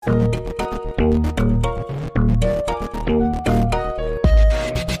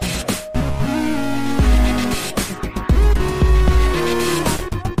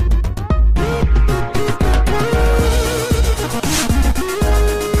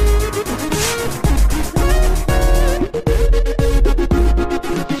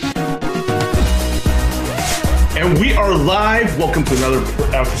to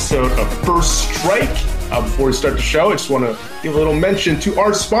another episode of First Strike. Before we start the show, I just want to give a little mention to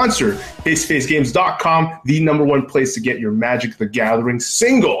our sponsor, FaceToFaceGames.com, the number one place to get your Magic the Gathering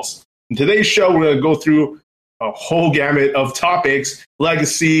singles. In today's show, we're going to go through a whole gamut of topics: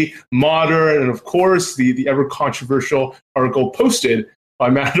 Legacy, Modern, and of course, the ever-controversial article posted by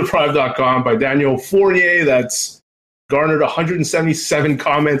ManaDeprived.com by Daniel Fournier that's garnered 177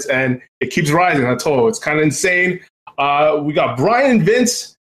 comments, and it keeps rising. I told you, it's kind of insane. We got Brian and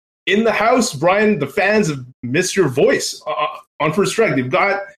Vince in the house. Brian, the fans have missed your voice on First Strike.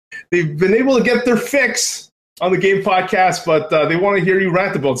 They've been able to get their fix on the game podcast, but they want to hear you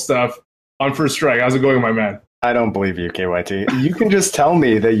rant about stuff on First Strike. How's it going, my man? I don't believe you, KYT. You can just tell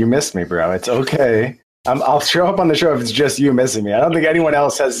me that you missed me, bro. It's okay. I'll show up on the show if it's just you missing me. I don't think anyone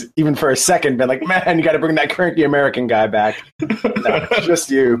else has, even for a second, been like, man, you got to bring that cranky American guy back. No, it's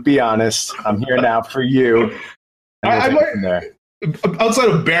just you. Be honest. I'm here now for you. I might, outside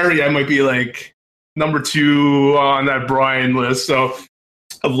of Barry, I might be like number 2 on that Brian list. So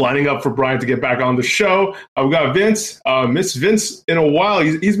I'm lining up for Brian to get back on the show. We've got Vince. Miss Vince in a while.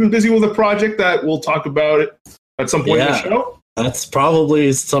 He's been busy with a project that we'll talk about at some point in the show. That's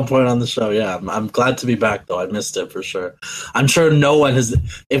probably some point on the show, yeah. I'm glad to be back, though. I missed it for sure. I'm sure no one has...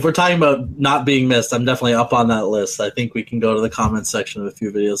 If we're talking about not being missed, I'm definitely up on that list. I think we can go to the comments section of a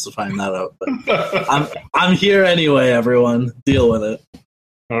few videos to find that out. But I'm here anyway, everyone. Deal with it.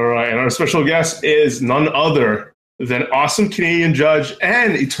 All right, and our special guest is none other than awesome Canadian judge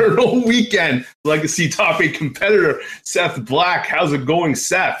and Eternal Weekend Legacy top 8 competitor, Seth Black. How's it going,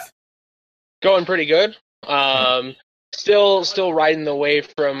 Seth? Going pretty good. Still riding the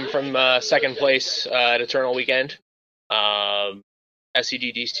wave from second place at Eternal Weekend.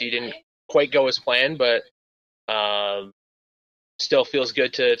 SCGDC didn't quite go as planned, but still feels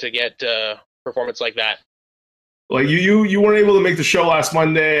good to get performance like that. Like you weren't able to make the show last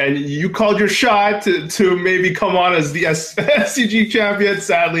Monday, and you called your shot to maybe come on as the SCG champion.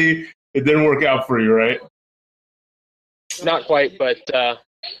 Sadly, it didn't work out for you, right? Not quite, but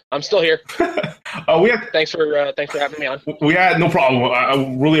I'm still here. Thanks for having me on. We had no problem. I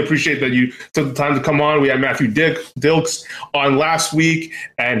really appreciate that you took the time to come on. We had Matthew Dilks on last week,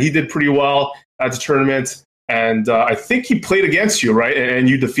 and he did pretty well at the tournament. And I think he played against you, right? And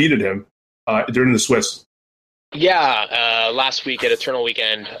you defeated him during the Swiss. Yeah, last week at Eternal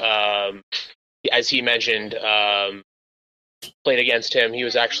Weekend, as he mentioned, played against him.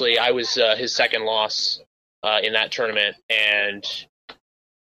 I was his second loss in that tournament, and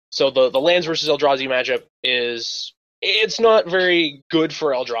so the Lands versus Eldrazi matchup it's not very good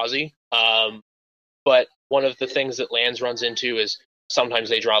for Eldrazi, but one of the things that Lands runs into is sometimes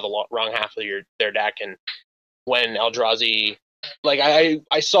they draw the wrong half of their deck, and when Eldrazi, like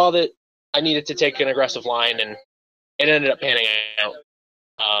I saw that I needed to take an aggressive line, and it ended up panning out.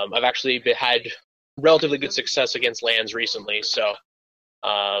 I've actually had relatively good success against Lands recently, so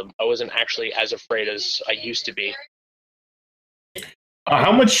I wasn't actually as afraid as I used to be.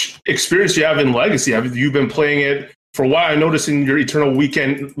 How much experience do you have in Legacy? Have you been playing it for a while? I noticed in your Eternal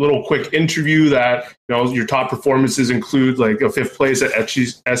Weekend little quick interview that your top performances include like a 5th place at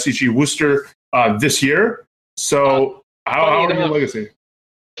SCG Worcester this year. So how are you in Legacy?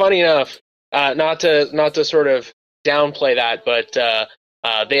 Funny enough, not to sort of downplay that, but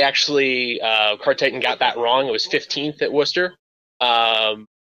they actually Card Titan got that wrong. It was 15th at Worcester.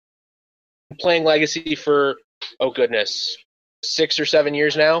 Playing Legacy for 6 or 7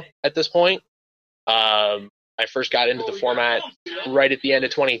 years now at this point. I first got into the format right at the end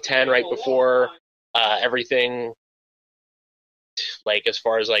of 2010, right before everything, like as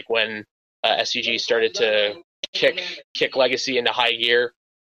far as like when SCG started to kick Legacy into high gear,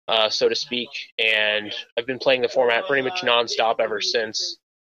 so to speak. And I've been playing the format pretty much nonstop ever since.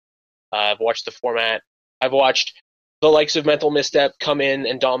 I've watched the format. I've watched the likes of Mental Misstep come in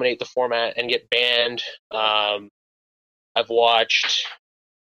and dominate the format and get banned. I've watched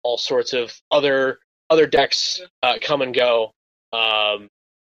all sorts of other decks come and go, and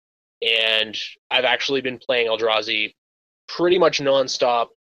I've actually been playing Eldrazi pretty much nonstop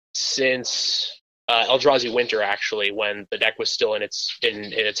since Eldrazi Winter, actually, when the deck was still in its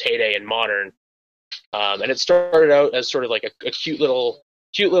heyday in Modern, and it started out as sort of like a cute little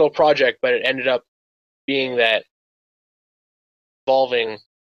project, but it ended up being that evolving,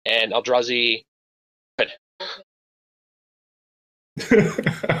 and Eldrazi.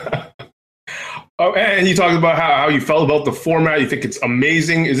 And you talked about how you felt about the format. You think it's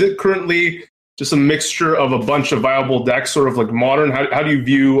amazing. Is it currently just a mixture of a bunch of viable decks, sort of like Modern? How do you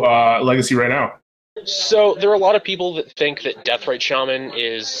view Legacy right now? So there are a lot of people that think that Deathrite Shaman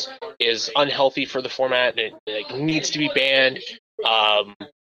is unhealthy for the format and it needs to be banned.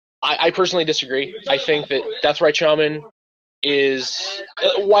 I personally disagree. I think that Deathrite Shaman is,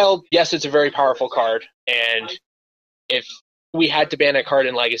 while yes, it's a very powerful card, and if we had to ban a card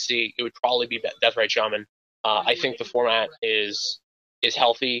in Legacy, it would probably be Deathrite Shaman. I think the format is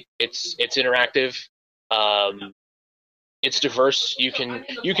healthy. It's interactive. It's diverse. You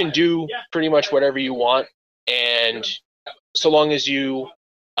can do pretty much whatever you want, and so long as you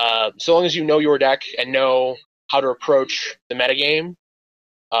know your deck and know how to approach the metagame,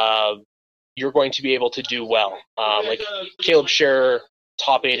 you're going to be able to do well. Like Caleb Scherer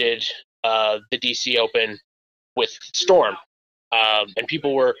top-aided the DC Open with Storm, and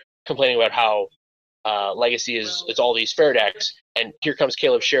people were complaining about how Legacy it's all these fair decks, and here comes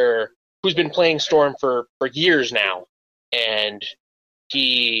Caleb Scherer, who's been playing Storm for years now, and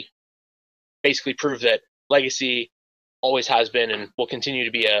he basically proved that Legacy always has been and will continue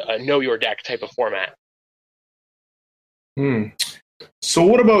to be a know your deck type of format. So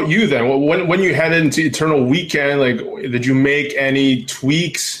what about you then? When you head into Eternal Weekend, like, did you make any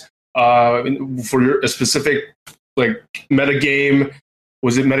tweaks for a specific like metagame?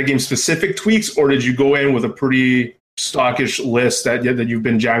 Was it metagame specific tweaks, or did you go in with a pretty stockish list that you've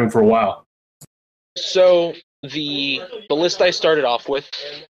been jamming for a while? So the list I started off with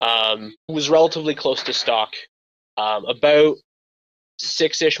was relatively close to stock. About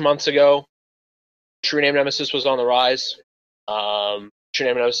 6-ish months ago, True Name Nemesis was on the rise. True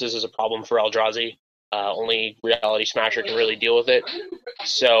Name Nemesis is a problem for Eldrazi. Only Reality Smasher can really deal with it.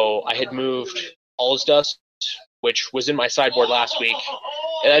 So I had moved All's Dust, which was in my sideboard last week.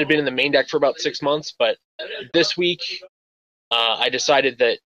 It had been in the main deck for about 6 months, but this week I decided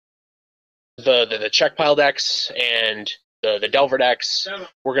that the check pile decks and the Delver decks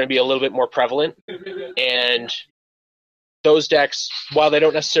were going to be a little bit more prevalent. And those decks, while they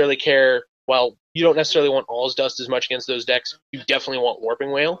don't necessarily care, well, you don't necessarily want All's Dust as much against those decks, you definitely want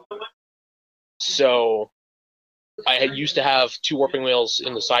Warping Wail. So I used to have 2 Warping Wails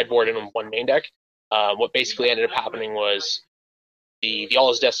in the sideboard and 1 main deck. What basically ended up happening was the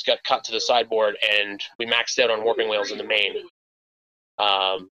All's Dust got cut to the sideboard, and we maxed out on Warping Wails in the main.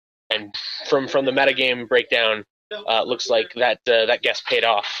 And from the metagame breakdown, looks like that guess paid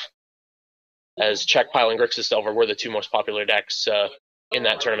off, as Checkpile and Grixis Delver were the 2 most popular decks in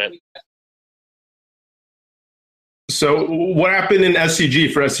that tournament. So what happened in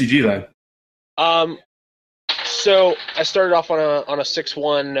SCG for SCG then? So I started off on a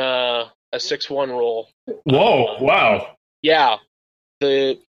 6-1 roll. Whoa! Wow. Yeah.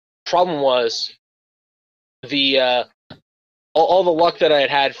 The problem was all the luck that I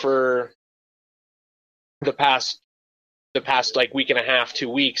had for the past like week and a half, 2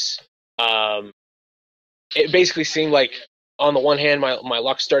 weeks. It basically seemed like, on the one hand, my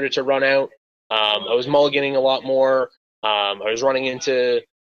luck started to run out. I was mulliganing a lot more. I was running into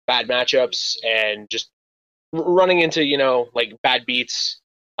bad matchups and just running into, like, bad beats.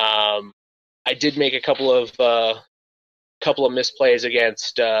 I did make a couple of misplays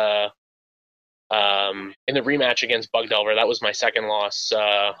against in the rematch against Bug Delver. That was my second loss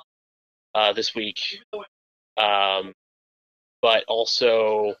this week. But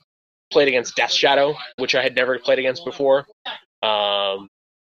also played against Death Shadow, which I had never played against before. And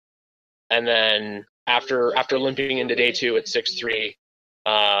then after limping into day 2 at 6-3,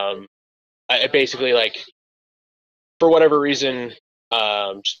 I basically, like, for whatever reason,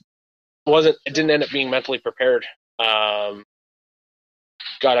 didn't end up being mentally prepared. Got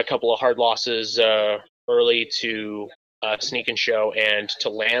a couple of hard losses early to Sneak and Show and to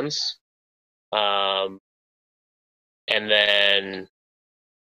Lands, and then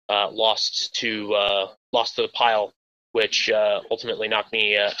lost to the pile, which ultimately knocked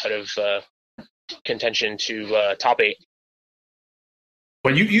me out of contention to top 8.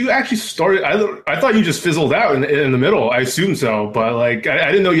 But you actually started. I thought you just fizzled out in the middle. I assume so, but like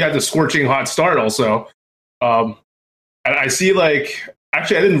I didn't know you had the scorching hot start. Also, I see. Like,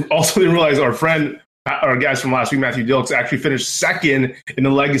 actually, I didn't realize our guys from last week, Matthew Dilks, actually finished second in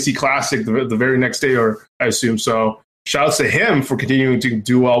the Legacy Classic the very next day, or I assume so. Shouts to him for continuing to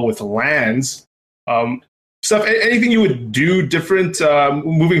do well with Lands. Stuff. Anything you would do different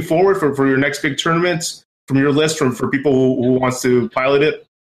moving forward for your next big tournament from your list for people who wants to pilot it?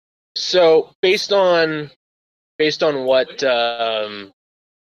 So based on what I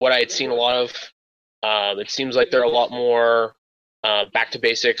had seen a lot of, it seems like there are a lot more back to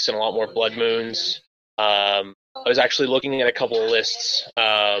basics and a lot more blood moons. I was actually looking at a couple of lists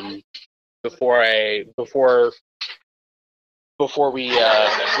before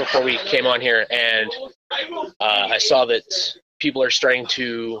we came on here, and I saw that people are starting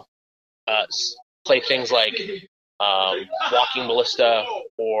to play things like Walking Ballista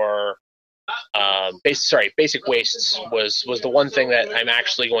or Basic Wastes was the one thing that I'm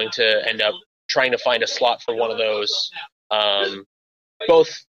actually going to end up trying to find a slot for one of those,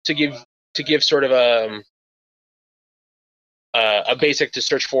 both to give sort of a basic to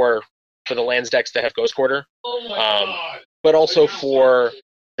search for the lands decks that have Ghost Quarter, but also for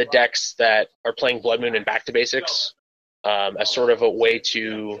the decks that are playing Blood Moon and Back to Basics, as sort of a way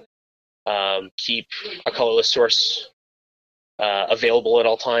to keep a colorless source available at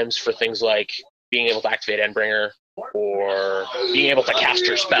all times for things like being able to activate Endbringer or being able to cast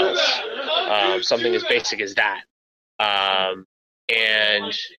your spells, something as basic as that. And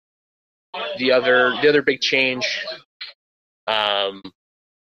the other big change,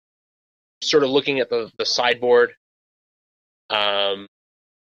 sort of looking at the sideboard,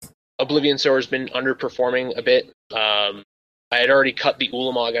 Oblivion Sower's been underperforming a bit. I had already cut the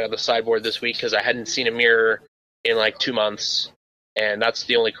Ulamog out of the sideboard this week because I hadn't seen a mirror in like 2 months, and that's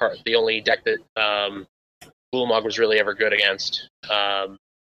the only deck that Ulamog was really ever good against.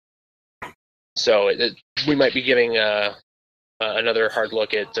 So we might be giving another hard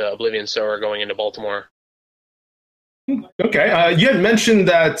look at Oblivion Sower going into Baltimore. Okay, you had mentioned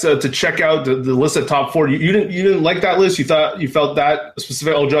that to check out the list at top 4. You didn't like that list. You felt that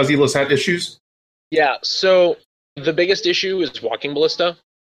specific Eldrazi list had issues. Yeah. So the biggest issue is Walking Ballista.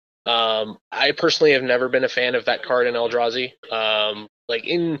 I personally have never been a fan of that card in Eldrazi. Like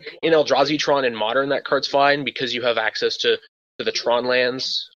in Eldrazi-tron and Modern, that card's fine because you have access to the Tron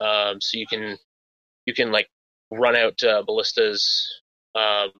lands, so you can like run out ballistas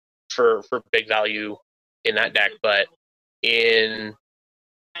for big value in that deck. But in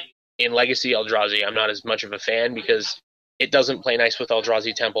Legacy Eldrazi, I'm not as much of a fan because it doesn't play nice with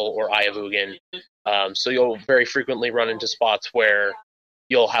Eldrazi Temple or Eye of Ugin. So you'll very frequently run into spots where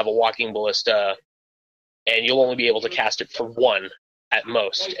you'll have a Walking Ballista and you'll only be able to cast it for 1 at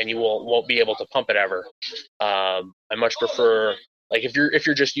most, and you won't be able to pump it ever. I much prefer, like, if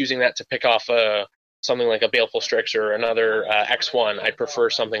you're just using that to pick off something like a Baleful Strix or another X1, I'd prefer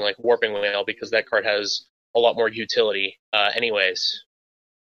something like Warping Whale because that card has a lot more utility anyways.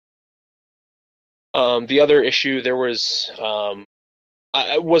 The other issue, there was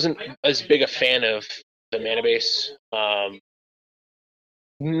I wasn't as big a fan of the mana base.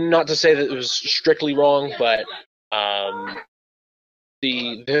 Not to say that it was strictly wrong, but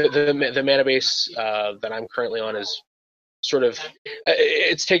the mana base that I'm currently on is sort of,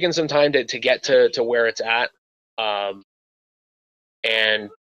 it's taken some time to get to where it's at, and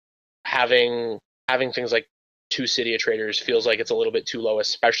having things like 2 Cydia Traders feels like it's a little bit too low,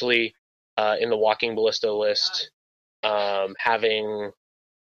 especially in the Walking Ballista list. Having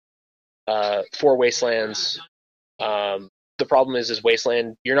 4 Wastelands. The problem is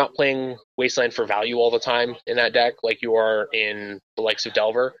Wasteland, you're not playing Wasteland for value all the time in that deck like you are in the likes of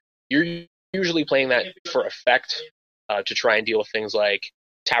Delver. You're usually playing that for effect, to try and deal with things like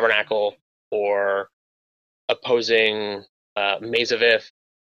Tabernacle or opposing Maze of Ith,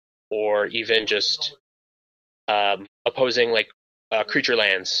 or even just opposing like creature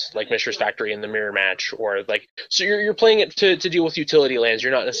lands like Mishra's Factory in the Mirror Match, or like, so you're playing it to deal with utility lands.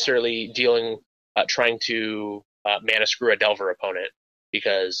 You're not necessarily trying to mana screw a Delver opponent,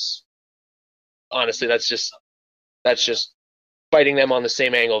 because honestly that's just fighting them on the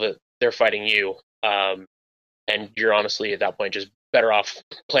same angle that they're fighting you, and you're honestly at that point just better off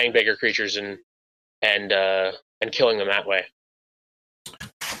playing bigger creatures and killing them that way.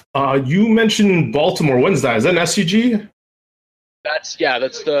 You mentioned Baltimore. When's that? Is that an SCG? That's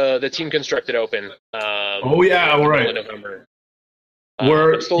the Team Constructed Open. Oh yeah, all right. In November.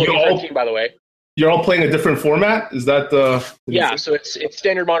 We're still looking for a team, by the way. You're all playing a different format? Is that the yeah? So it's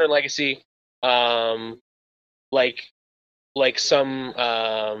Standard, Modern, Legacy. Like some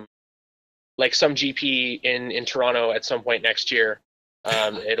GP in Toronto at some point next year.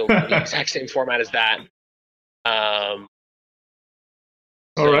 It'll be the exact same format as that.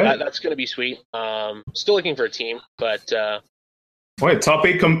 All right, that's going to be sweet. Still looking for a team, but wait, top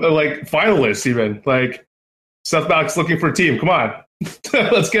 8 like finalists even. Like Seth Back's looking for a team. Come on,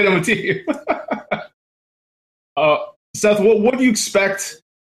 let's get him a team. Seth, what do you expect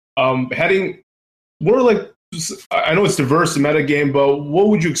heading? I know it's diverse, the metagame, but what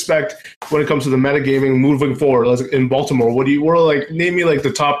would you expect when it comes to the metagaming moving forward? Like in Baltimore, name me like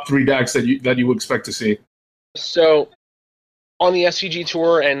the top 3 decks that you would expect to see? So on the SCG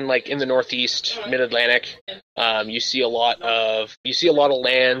tour and like in the Northeast, Mid-Atlantic, you see a lot of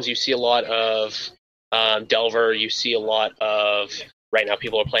lands, you see a lot of Delver, you see a lot of, right now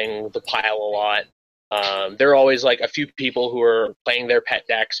people are playing the Pile a lot. There are always like a few people who are playing their pet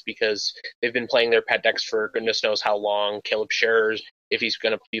decks because they've been playing their pet decks for goodness knows how long. Caleb Scherrers, if he's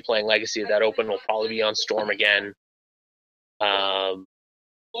going to be playing Legacy at that Open, will probably be on Storm again. But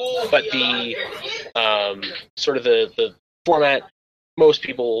the sort of the format, most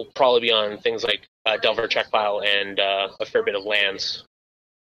people will probably be on things like Delver Checkpile and a fair bit of lands.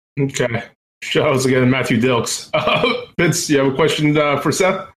 Okay. Shoutouts again, Matthew Dilks. Vince, you have a question for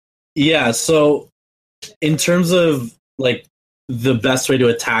Seth? Yeah, so in terms of like the best way to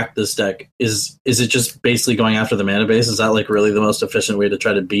attack this deck, is it just basically going after the mana base? Is that like really the most efficient way to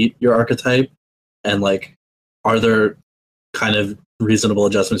try to beat your archetype? And like, are there kind of reasonable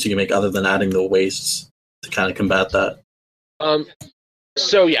adjustments you can make other than adding the wastes to kind of combat that?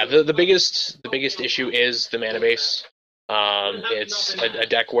 So yeah, the biggest issue is the mana base. It's a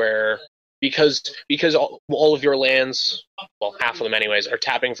deck where because all of your lands, well, half of them anyways, are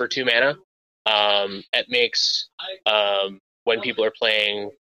tapping for 2 mana. It makes when people are playing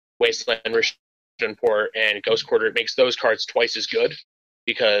Wasteland, Rishon Port, and Ghost Quarter, it makes those cards twice as good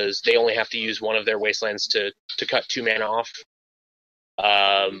because they only have to use one of their Wastelands to cut 2 mana off.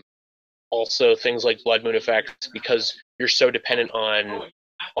 Also, things like Blood Moon Effect, because you're so dependent on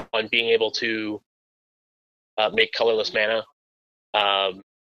being able to make colorless mana.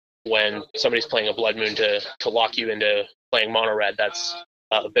 When somebody's playing a Blood Moon to lock you into playing mono red, that's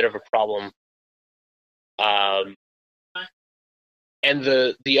a bit of a problem. And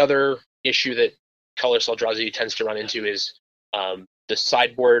the other issue that Colorless Eldrazi tends to run into is the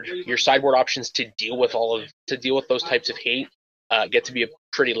sideboard. Your sideboard options to deal with those types of hate get to be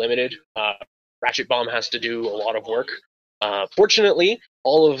pretty limited. Ratchet Bomb has to do a lot of work. Fortunately,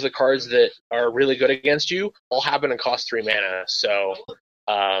 all of the cards that are really good against you all happen to cost 3 mana, so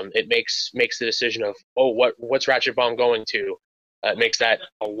it makes the decision of, what's Ratchet Bomb going to? It makes that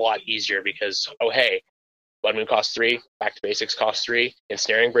a lot easier because, hey, Blood Moon costs 3, Back to Basics costs 3,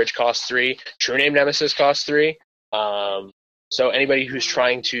 Ensnaring Bridge costs 3, True Name Nemesis costs 3. So anybody who's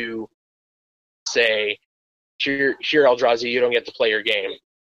trying to say, here Eldrazi, you don't get to play your game,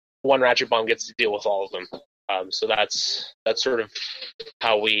 one Ratchet Bomb gets to deal with all of them. So that's sort of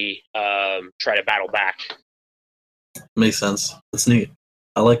how we try to battle back. Makes sense. That's neat.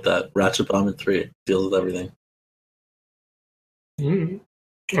 I like that. Ratchet Bomb in 3 deals with everything.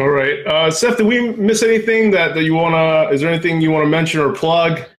 All right, Seth, did we miss anything that you wanna? Is there anything you want to mention or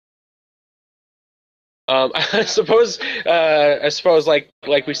plug? I suppose, like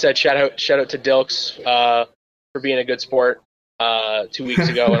we said, shout out to Dilks for being a good sport 2 weeks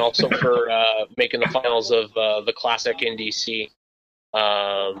ago, and also for making the finals of the Classic in DC.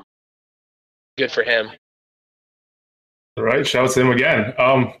 Good for him. All right, shout out to him again.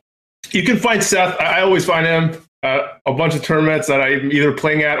 You can find Seth. I always find him at a bunch of tournaments that I'm either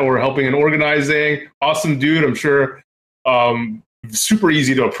playing at or helping in organizing. Awesome dude, I'm sure. Super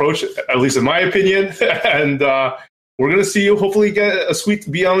easy to approach, at least in my opinion. And we're going to see you hopefully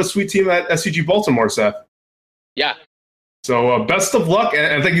be on the sweet team at SCG Baltimore, Seth. Yeah. So best of luck,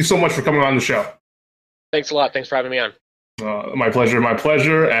 and thank you so much for coming on the show. Thanks a lot. Thanks for having me on. My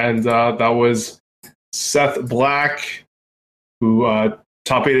pleasure. And that was Seth Black, who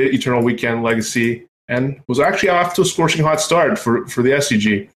top 8 at Eternal Weekend Legacy and was actually off to a scorching hot start for the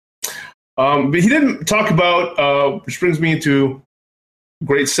SCG. But he didn't talk about, which brings me into a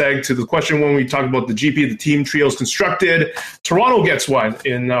great seg to the question when we talked about the GP, the team trios constructed. Toronto gets one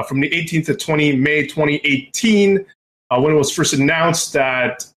from the 18th to May 2018, when it was first announced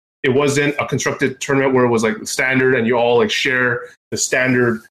that it wasn't a constructed tournament where it was like standard and you all like share the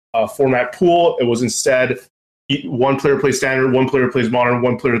standard format pool. It was instead one player plays standard, one player plays modern,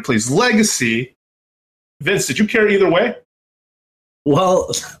 one player plays legacy. Vince, did you care either way?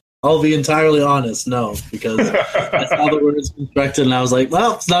 Well, I'll be entirely honest, no, because I saw the words constructed and I was like,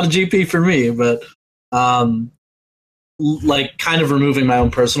 well, it's not a GP for me, but like kind of removing my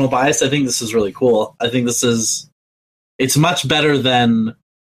own personal bias, I think this is really cool. I think it's much better than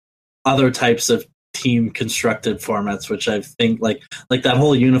other types of team constructed formats, which I think like that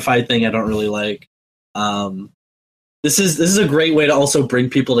whole unified thing I don't really like. This is a great way to also bring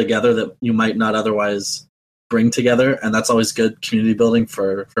people together that you might not otherwise bring together, and that's always good community building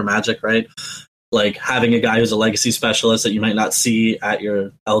for Magic, right? Like having a guy who's a legacy specialist that you might not see at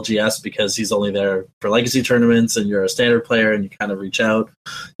your LGS because he's only there for legacy tournaments, and you're a standard player and you kind of reach out.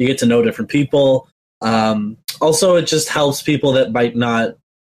 You get to know different people. Also, it just helps people that might not,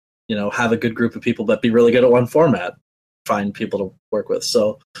 have a good group of people but be really good at one format, find people to work with.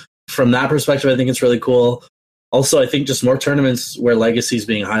 So from that perspective, I think it's really cool. Also, I think just more tournaments where legacy is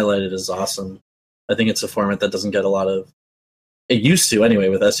being highlighted is awesome. I think it's a format that doesn't get a lot of It used to anyway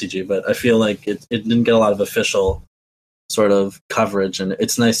with SCG, but I feel like it didn't get a lot of official sort of coverage, and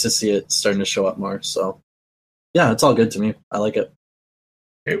it's nice to see it starting to show up more. So yeah, it's all good to me. I like it.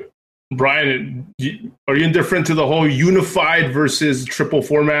 Hey, Brian, are you indifferent to the whole unified versus triple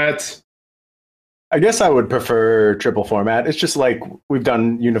format? I guess I would prefer triple format. It's just like we've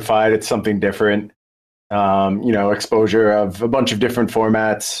done unified. It's something different. Exposure of a bunch of different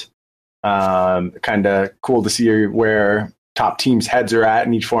formats. Kind of cool to see where top teams' heads are at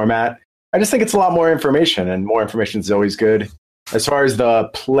in each format. I just think it's a lot more information, and more information is always good. As far as the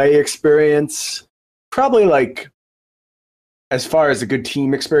play experience, probably like as far as a good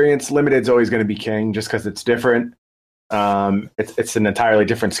team experience, Limited's always going to be king just because it's different. It's an entirely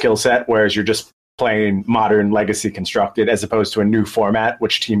different skill set, whereas you're just playing modern legacy constructed as opposed to a new format,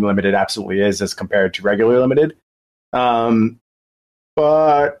 which Team Limited absolutely is as compared to regular Limited.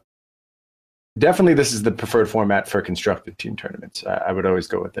 But definitely this is the preferred format for constructed team tournaments. I would always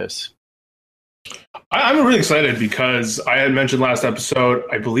go with this. I'm really excited because I had mentioned last episode,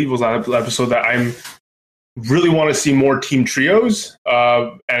 I believe it was last episode, that I'm really want to see more team trios.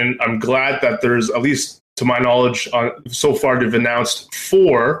 And I'm glad that there's, at least to my knowledge, so far they've announced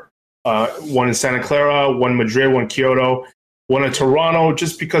 4. One in Santa Clara, one in Madrid, one in Kyoto, one in Toronto,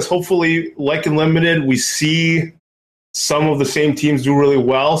 just because hopefully, like in Limited, we see some of the same teams do really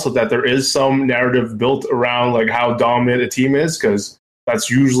well so that there is some narrative built around like how dominant a team is, because that's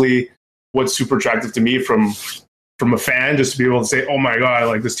usually what's super attractive to me from a fan, just to be able to say, oh my God,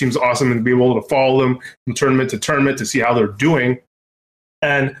 like this team's awesome, and be able to follow them from tournament to tournament to see how they're doing.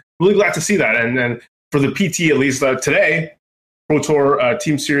 And really glad to see that. And for the PT, at least today, Pro Tour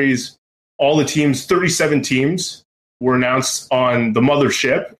Team Series, all the teams, 37 teams, were announced on the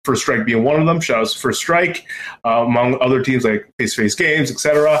mothership, First Strike being one of them. Shout out to First Strike, among other teams like Face Games,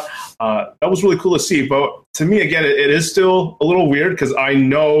 etc. That was really cool to see. But to me, again, it is still a little weird because I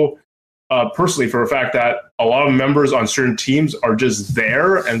know personally for a fact that a lot of members on certain teams are just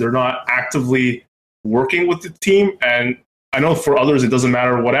there and they're not actively working with the team. And I know for others it doesn't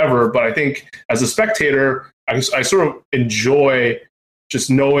matter, whatever. But I think as a spectator, I sort of enjoy just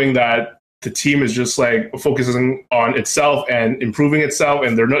knowing that the team is just like focusing on itself and improving itself,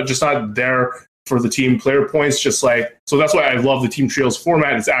 and they're not there for the team player points. Just like, so that's why I love the team trios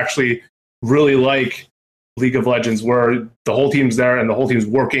format. It's actually really like League of Legends, where the whole team's there and the whole team's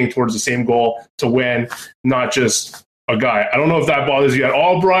working towards the same goal to win, not just a guy. I don't know if that bothers you at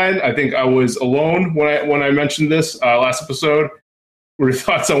all, Brian. I think I was alone when I mentioned this last episode. What are your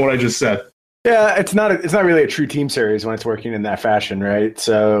thoughts on what I just said? Yeah, it's not really a true team series when it's working in that fashion, right?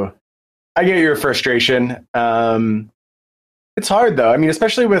 So I get your frustration. It's hard, though. I mean,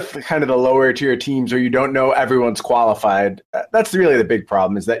 especially with kind of the lower tier teams where you don't know everyone's qualified. That's really the big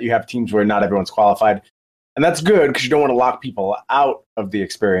problem, is that you have teams where not everyone's qualified. And that's good because you don't want to lock people out of the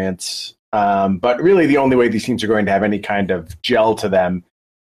experience. But really the only way these teams are going to have any kind of gel to them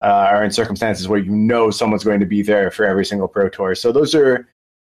are in circumstances where you know someone's going to be there for every single Pro Tour. So those are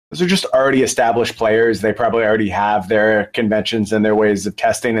just already established players. They probably already have their conventions and their ways of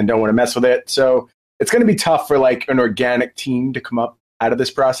testing and don't want to mess with it. So it's going to be tough for like an organic team to come up out of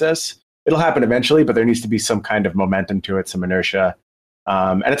this process. It'll happen eventually, but there needs to be some kind of momentum to it, some inertia.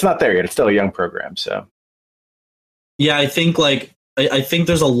 And it's not there yet. It's still a young program. So yeah, I think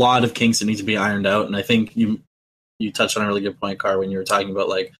there's a lot of kinks that need to be ironed out. And I think you touched on a really good point, Car, when you were talking about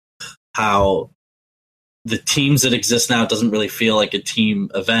like how the teams that exist now doesn't really feel like a team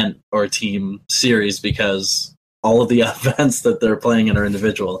event or a team series, because all of the events that they're playing in are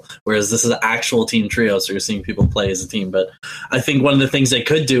individual, whereas this is an actual team trio, so you're seeing people play as a team. But I think one of the things they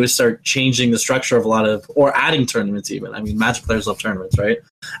could do is start changing the structure of or adding tournaments even. I mean, Magic players love tournaments, right?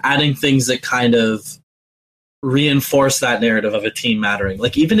 Adding things that kind of reinforce that narrative of a team mattering.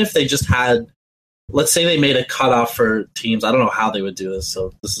 Like, even if they just had, let's say they made a cutoff for teams. I don't know how they would do this,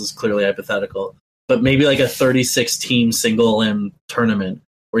 so this is clearly hypothetical. But maybe like a 36-team single-lim tournament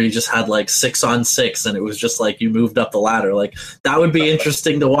where you just had like 6-on-6 and it was just like you moved up the ladder. Like, that would be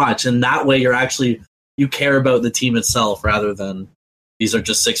interesting to watch. And that way you care about the team itself rather than these are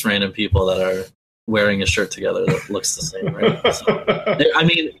just 6 random people that are wearing a shirt together that looks the same, right? So, I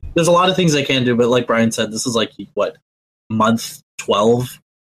mean, there's a lot of things they can do, but like Brian said, this is like, what, month 12,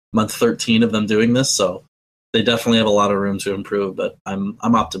 month 13 of them doing this, so they definitely have a lot of room to improve, but I'm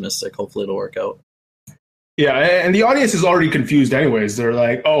optimistic. Hopefully it'll work out. Yeah, and the audience is already confused anyways. They're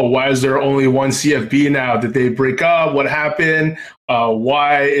like, oh, why is there only one CFB now? Did they break up? What happened?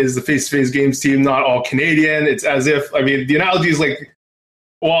 Why is the face-to-face games team not all Canadian? It's as if, I mean, the analogy is like,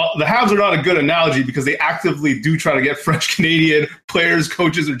 well, the Habs are not a good analogy because they actively do try to get French Canadian players,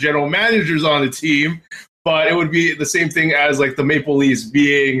 coaches, or general managers on the team. but it would be the same thing as like the Maple Leafs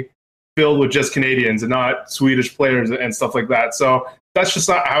being filled with just Canadians and not Swedish players and stuff like that. So that's just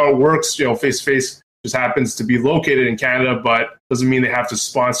not how it works. Face to Face just happens to be located in Canada, but doesn't mean they have to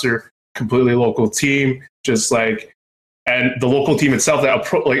sponsor a completely local team. Just like, and the local team itself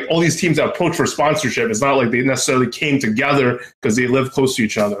that like all these teams that approach for sponsorship, it's not like they necessarily came together because they live close to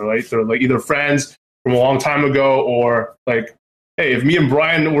each other, right? They're like either friends from a long time ago, or like, hey, if me and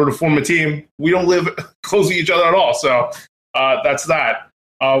Brian were to form a team, we don't live close to each other at all. So that's that.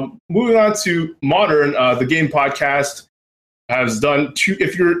 Moving on to Modern, the game podcast has done two.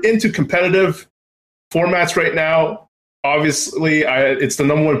 If you're into competitive formats right now, obviously it's the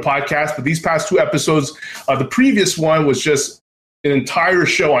number one podcast. But these past two episodes, the previous one was just an entire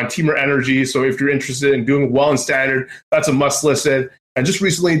show on Teamer Energy. So if you're interested in doing well in Standard, that's a must listen. And just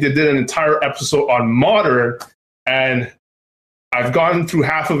recently they did an entire episode on Modern, and I've gone through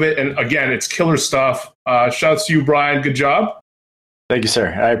half of it. And again, it's killer stuff. Shouts to you, Brian. Good job. Thank you, sir.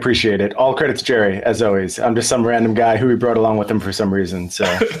 I appreciate it. All credit to Jerry, as always. I'm just some random guy who he brought along with him for some reason. So,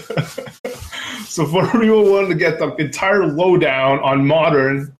 so for everyone wanting to get the entire lowdown on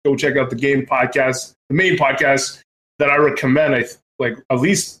Modern, go check out the game podcast, the main podcast that I recommend. Like at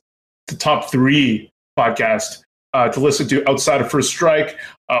least the top 3 podcasts to listen to outside of First Strike.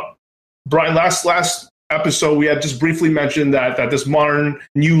 Brian, last episode we had just briefly mentioned that this Modern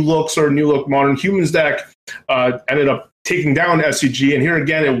New Look Modern Humans deck ended up taking down SCG, and here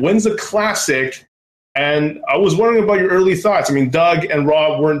again it wins a classic. And I was wondering about your early thoughts. I mean, Doug and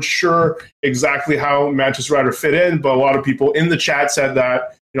Rob weren't sure exactly how Mantis Rider fit in, but a lot of people in the chat said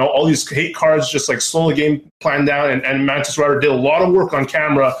that all these hate cards just like slow the game plan down, and Mantis Rider did a lot of work on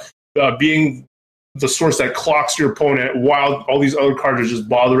camera, being the source that clocks your opponent while all these other cards are just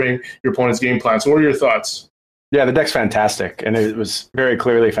bothering your opponent's game plan. So what are your thoughts? Yeah, the deck's fantastic, and it was very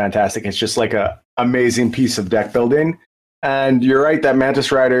clearly fantastic. It's just like a amazing piece of deck building. And you're right that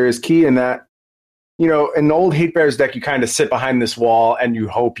Mantis Rider is key in that, in the old Hate Bears deck, you kind of sit behind this wall and you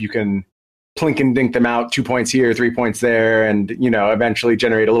hope you can plink and dink them out 2 points here, 3 points there, and, eventually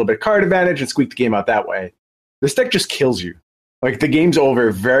generate a little bit of card advantage and squeak the game out that way. This deck just kills you. Like, the game's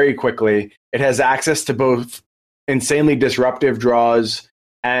over very quickly. It has access to both insanely disruptive draws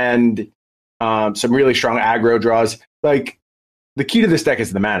and some really strong aggro draws. Like, the key to this deck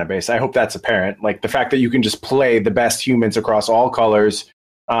is the mana base. I hope that's apparent. Like, the fact that you can just play the best humans across all colors.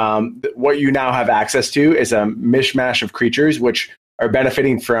 What you now have access to is a mishmash of creatures, which are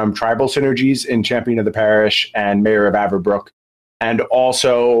benefiting from tribal synergies in Champion of the Parish and Mayor of Averbrook, and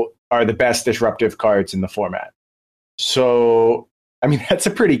also are the best disruptive cards in the format. So, I mean, that's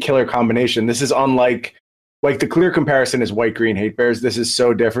a pretty killer combination. This is unlike, like, the clear comparison is White-Green Hate Bears. This is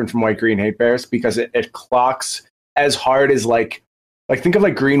so different from White-Green Hate Bears because it clocks as hard as like think of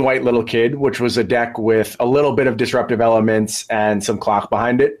like Green White Little Kid, which was a deck with a little bit of disruptive elements and some clock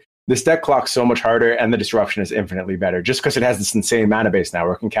behind it. This deck clocks so much harder, and the disruption is infinitely better just because it has this insane mana base now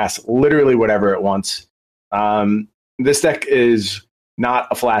where it can cast literally whatever it wants. This deck is not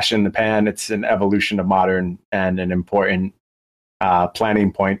a flash in the pan. It's an evolution of Modern and an important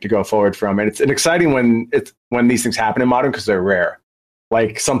planning point to go forward from. And it's an exciting when these things happen in Modern because they're rare.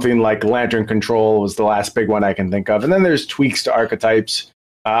 Like something like Lantern Control was the last big one I can think of. And then there's tweaks to archetypes.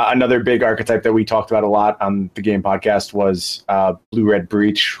 Another big archetype that we talked about a lot on the game podcast was Blue-Red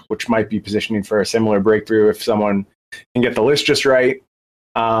Breach, which might be positioning for a similar breakthrough if someone can get the list just right.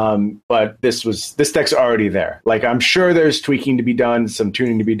 But this deck's already there. Like, I'm sure there's tweaking to be done, some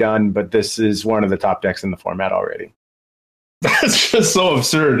tuning to be done, but this is one of the top decks in the format already. That's just so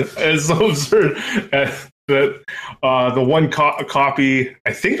absurd. It's so absurd that the one copy,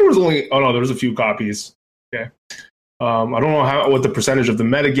 I think there was there was a few copies. Okay. I don't know what the percentage of the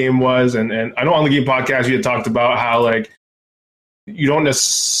metagame was. And I know on the game podcast, you had talked about how, like, you don't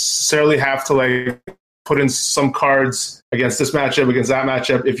necessarily have to, like, put in some cards against this matchup, against that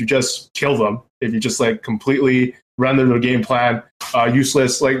matchup, if you just kill them, if you just, like, completely render their game plan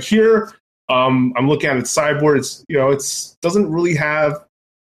useless. Like, here, I'm looking at its sideboard. It's, it's doesn't really have.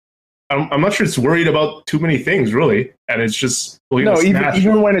 I'm not sure it's worried about too many things, really, and it's just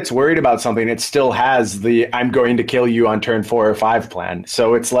even when it's worried about something, it still has the "I'm going to kill you on turn 4 or 5" plan.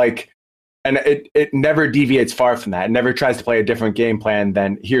 So it's like, and it never deviates far from that. It never tries to play a different game plan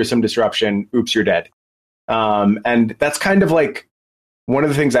than here's some disruption. Oops, you're dead. And that's kind of like one of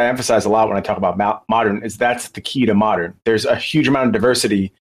the things I emphasize a lot when I talk about Modern is that's the key to Modern. There's a huge amount of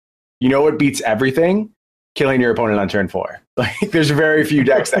diversity. What beats everything? Killing your opponent on turn 4. Like, there's very few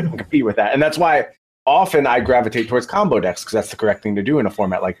decks that can compete with that. And that's why often I gravitate towards combo decks, because that's the correct thing to do in a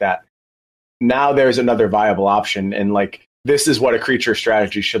format like that. Now there's another viable option. And, like, this is what a creature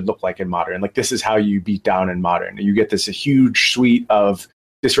strategy should look like in Modern. Like, this is how you beat down in Modern. You get this a huge suite of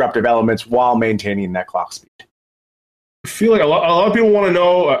disruptive elements while maintaining that clock speed. I feel like a lot of people want to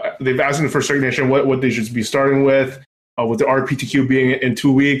know, they've asked in the first recognition what they should be starting with the RPTQ being in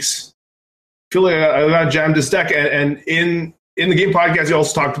 2 weeks. I feel like I got jammed this deck. And in the game podcast, you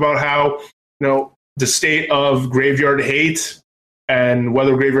also talked about how, the state of graveyard hate and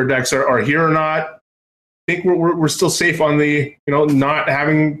whether graveyard decks are here or not. I think we're still safe on the, not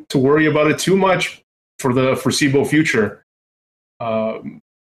having to worry about it too much for the foreseeable future.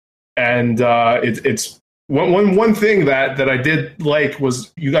 It's one thing that I did like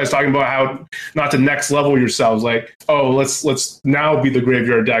was you guys talking about how not to next level yourselves. Like, oh, let's now be the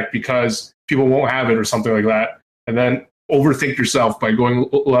graveyard deck because people won't have it or something like that. And then overthink yourself by going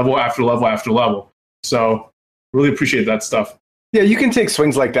level after level after level. So really appreciate that stuff. Yeah, you can take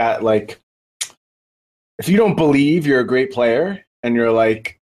swings like that. Like, if you don't believe you're a great player and you're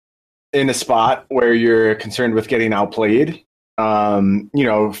like in a spot where you're concerned with getting outplayed,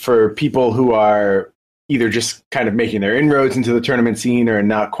 for people who are either just kind of making their inroads into the tournament scene or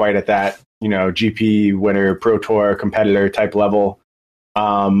not quite at that, GP winner, Pro Tour competitor type level,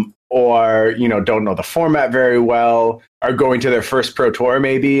 or, don't know the format very well, are going to their first Pro Tour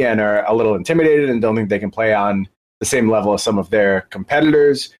maybe and are a little intimidated and don't think they can play on the same level as some of their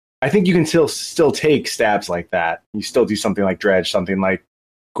competitors. I think you can still take stabs like that. You still do something like Dredge, something like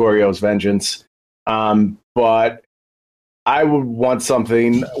Goryo's Vengeance. But I would want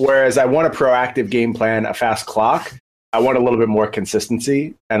something, whereas I want a proactive game plan, a fast clock, I want a little bit more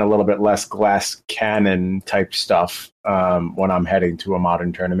consistency and a little bit less glass cannon type stuff when I'm heading to a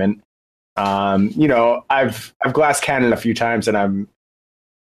Modern tournament. I've glass cannon a few times, and I'm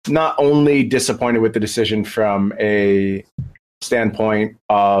not only disappointed with the decision from a standpoint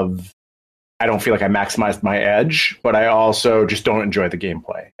of I don't feel like I maximized my edge, but I also just don't enjoy the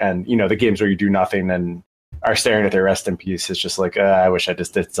gameplay. And, the games where you do nothing and are staring at their rest in peace, it's just like, I wish I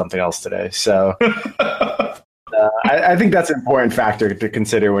just did something else today. So I think that's an important factor to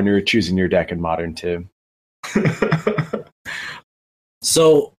consider when you're choosing your deck in Modern too.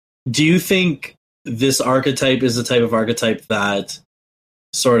 So do you think this archetype is the type of archetype that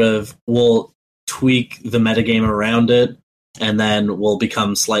sort of will tweak the metagame around it and then will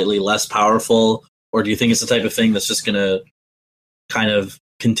become slightly less powerful? Or do you think it's the type of thing that's just going to kind of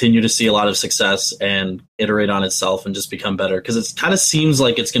continue to see a lot of success and iterate on itself and just become better? Because it kind of seems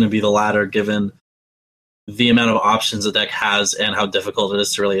like it's going to be the latter, given the amount of options the deck has and how difficult it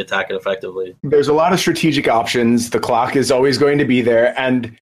is to really attack it effectively. There's a lot of strategic options. The clock is always going to be there,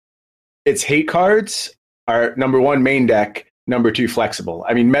 and its hate cards are number one, main deck, number two, flexible.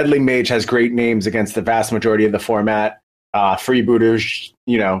 I mean, Meddling Mage has great names against the vast majority of the format. Freebooters,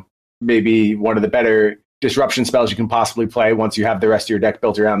 maybe one of the better disruption spells you can possibly play once you have the rest of your deck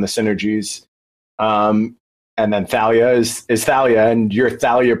built around the synergies. And then Thalia is Thalia, and you're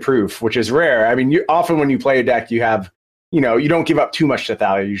Thalia proof, which is rare. I mean, often when you play a deck, you have, you don't give up too much to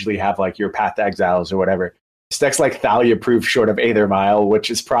Thalia. You usually have like your Path to Exiles or whatever. This deck's like Thalia proof short of Aether Vial, which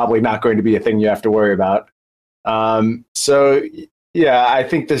is probably not going to be a thing you have to worry about. So yeah, I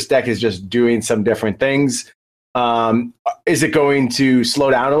think this deck is just doing some different things. Is it going to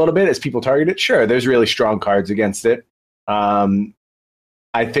slow down a little bit as people target it? Sure, there's really strong cards against it.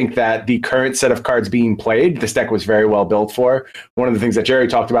 I think that the current set of cards being played, this deck was very well built for. One of the things that Jerry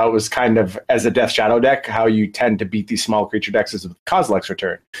talked about was kind of as a Death Shadow deck, how you tend to beat these small creature decks is with Kozilek's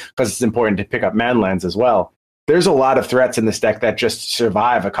Return, because it's important to pick up manlands as well. There's a lot of threats in this deck that just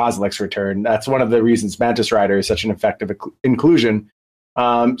survive a Kozilek's Return. That's one of the reasons Mantis Rider is such an effective inclusion.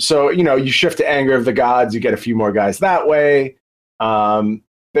 So, you shift to Anger of the Gods, you get a few more guys that way.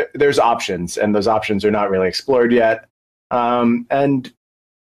 There's options, and those options are not really explored yet. And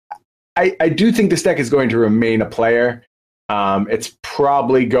I do think this deck is going to remain a player. It's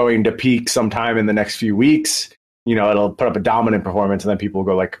probably going to peak sometime in the next few weeks. It'll put up a dominant performance, and then people will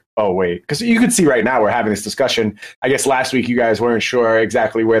go like, oh, wait. Because you could see right now we're having this discussion. I guess last week you guys weren't sure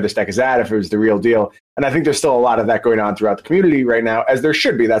exactly where this deck is at, if it was the real deal. And I think there's still a lot of that going on throughout the community right now, as there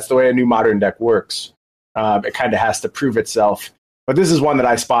should be. That's the way a new Modern deck works. It kind of has to prove itself. But this is one that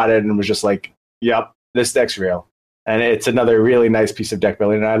I spotted and was just like, yep, this deck's real. And it's another really nice piece of deck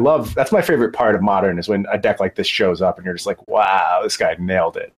building. And that's my favorite part of Modern, is when a deck like this shows up and you're just like, wow, this guy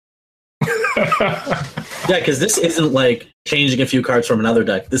nailed it. Yeah, because this isn't like changing a few cards from another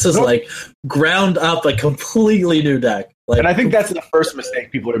deck. This is like ground up a completely new deck. And I think that's the first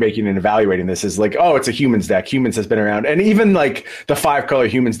mistake people are making in evaluating this, is like, oh, it's a Humans deck. Humans has been around. And even like the 5-color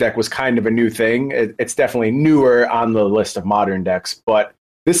Humans deck was kind of a new thing. It's definitely newer on the list of Modern decks. But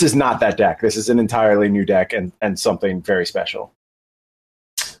this is not that deck. This is an entirely new deck and something very special.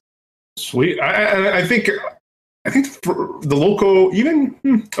 Sweet. I think for the local, even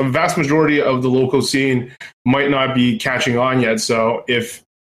a vast majority of the local scene might not be catching on yet. So if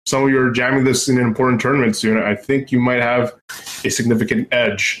some of you are jamming this in an important tournament soon, I think you might have a significant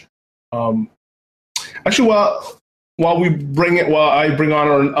edge. Actually, while I bring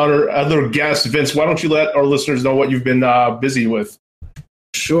on our other guest, Vince, why don't you let our listeners know what you've been busy with?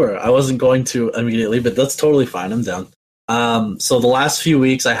 Sure. I wasn't going to immediately, but that's totally fine. I'm down. So the last few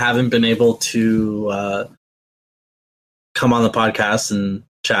weeks, I haven't been able to come on the podcast and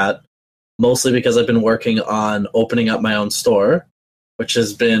chat, mostly because I've been working on opening up my own store, which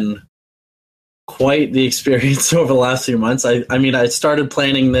has been quite the experience over the last few months. I mean, I started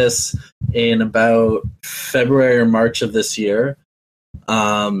planning this in about February or March of this year.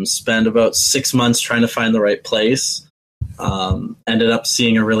 Spent about 6 months trying to find the right place. Ended up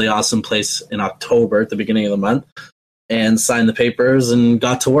seeing a really awesome place in October at the beginning of the month and signed the papers and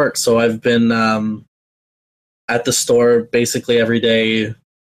got to work. So I've been at the store basically every day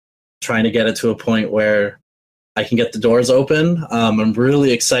trying to get it to a point where I can get the doors open. I'm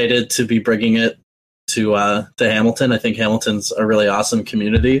really excited to be bringing it to Hamilton. I think Hamilton's a really awesome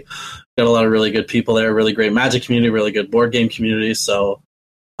community. Got a lot of really good people there, really great Magic community, really good board game community. So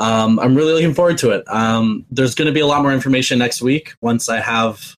I'm really looking forward to it. There's going to be a lot more information next week once I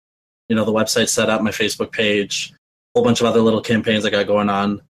have, the website set up, my Facebook page, a whole bunch of other little campaigns I got going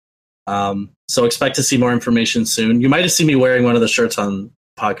on. So expect to see more information soon. You might have seen me wearing one of the shirts on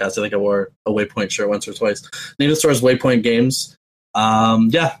podcast. I think I wore a Waypoint shirt once or twice. Name of the store is Waypoint Games.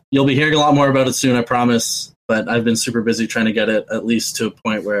 You'll be hearing a lot more about it soon, I promise. But I've been super busy trying to get it at least to a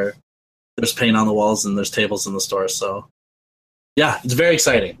point where there's paint on the walls and there's tables in the store. So yeah, it's very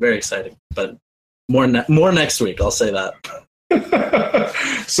exciting, but more next week. I'll say that.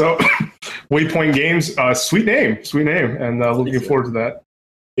 So, Waypoint Games, sweet name, and looking forward to that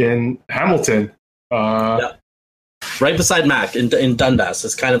in Hamilton. Yeah. Right beside Mac in Dundas.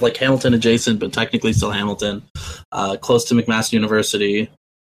 It's kind of like Hamilton adjacent, but technically still Hamilton. Close to McMaster University.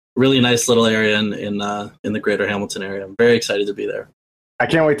 Really nice little area in the greater Hamilton area. I'm very excited to be there. I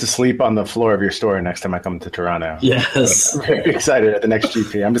can't wait to sleep on the floor of your store next time I come to Toronto. Yes. I'm very excited at the next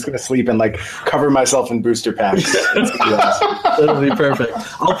GP. I'm just going to sleep and cover myself in booster packs. It's gonna be awesome. That'll be perfect.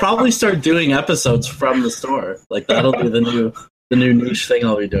 I'll probably start doing episodes from the store. That'll be the new niche thing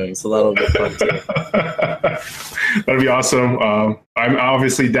I'll be doing. So that'll be fun too. That'd be awesome. I'm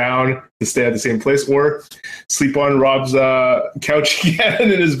obviously down to stay at the same place or sleep on Rob's couch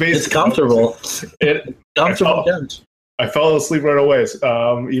again in his basement. It's comfortable. I fell asleep right away,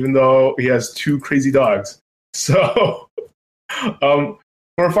 even though he has 2 crazy dogs. So, for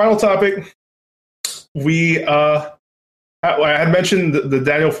our final topic, I had mentioned the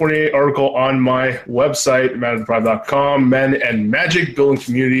Daniel Fournier article on my website, manofthepride.com, Men and Magic Building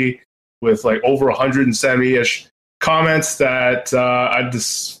Community, with over 170-ish comments that I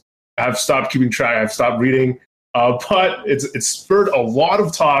just have stopped keeping track. I've stopped reading, but it's spurred a lot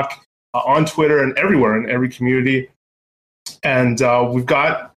of talk on Twitter and everywhere in every community. And we've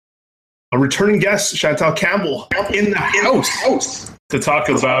got a returning guest, Chantal Campbell, in the house to talk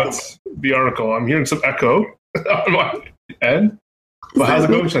about the article. I'm hearing some echo on my end. But how's it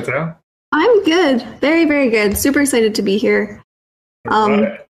going, Chantal? I'm good. Very, very good. Super excited to be here.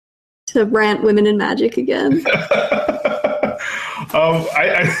 To rant women in magic again.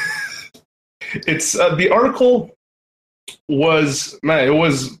 It's the article was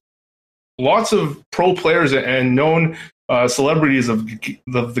lots of pro players and known celebrities of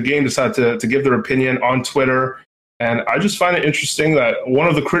the game decided to give their opinion on Twitter. And I just find it interesting that one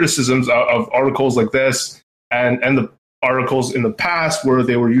of the criticisms of articles like this and the articles in the past where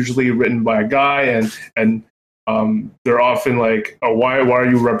they were usually written by a guy and they're often like, oh, why are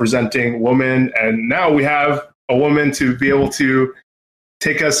you representing women? And now we have a woman to be able to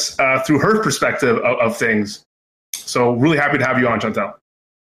take us through her perspective of things. So really happy to have you on, Chantal.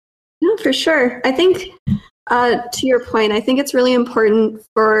 No, for sure. I think to your point, I think it's really important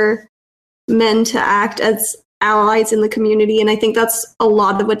for men to act as allies in the community. And I think that's a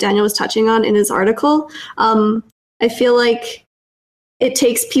lot of what Daniel was touching on in his article. I feel like it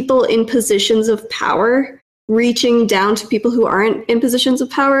takes people in positions of power reaching down to people who aren't in positions of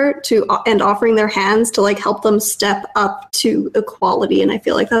power and offering their hands to help them step up to equality. And I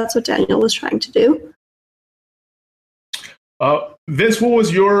feel like that's what Daniel was trying to do. Vince, what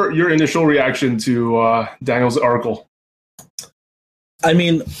was your initial reaction to Daniel's article? I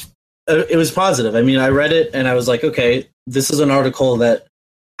mean, it was positive. I mean, I read it and I was like, okay, this is an article that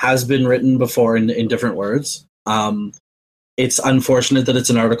has been written before in different words. it's unfortunate that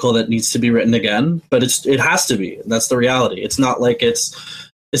it's an article that needs to be written again, but it has to be. That's the reality. It's not like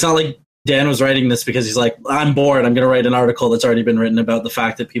Dan was writing this because he's like, I'm bored, I'm going to write an article that's already been written about the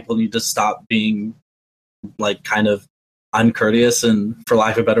fact that people need to stop being like kind of uncourteous and, for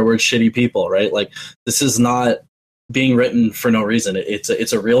lack of a better word, shitty people, right? Like, this is not being written for no reason.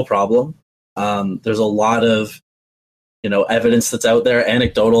 It's a real problem. There's a lot of, evidence that's out there,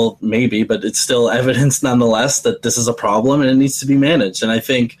 anecdotal maybe, but it's still evidence nonetheless that this is a problem and it needs to be managed. And I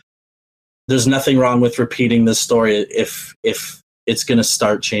think there's nothing wrong with repeating this story if it's going to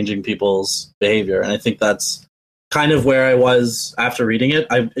start changing people's behavior. And I think that's kind of where I was after reading it.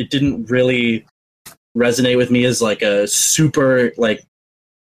 It didn't really resonate with me as like a super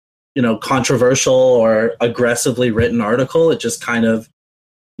controversial or aggressively written article. It just kind of,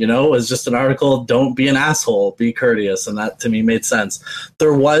 was just an article, don't be an asshole, be courteous. And that to me made sense.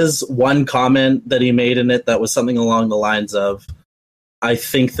 There was one comment that he made in it that was something along the lines of, I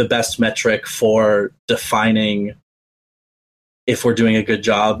think the best metric for defining if we're doing a good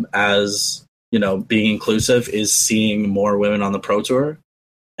job as, being inclusive is seeing more women on the Pro Tour,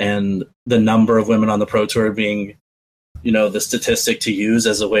 and the number of women on the Pro Tour being, the statistic to use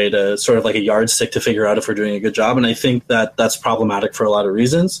as a way to sort of like a yardstick to figure out if we're doing a good job. And I think that that's problematic for a lot of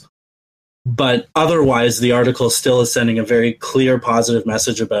reasons. But otherwise, the article still is sending a very clear, positive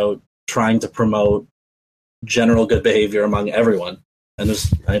message about trying to promote general good behavior among everyone. And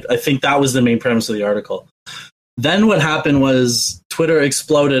I think that was the main premise of the article. Then what happened was Twitter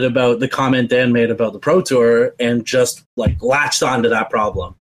exploded about the comment Dan made about the Pro Tour and just like latched onto that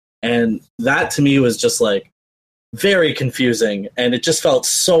problem. And that to me was just like very confusing, and it just felt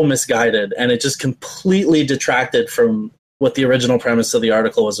so misguided, and it just completely detracted from what the original premise of the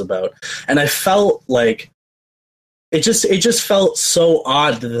article was about. And I felt like it just felt so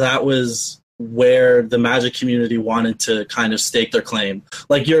odd that was where the Magic community wanted to kind of stake their claim.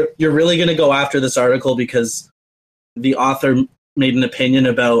 Like, you're really going to go after this article because the author made an opinion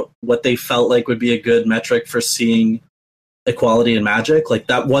about what they felt like would be a good metric for seeing equality in Magic. Like,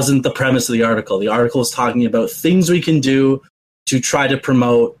 that wasn't the premise of the article. The article was talking about things we can do to try to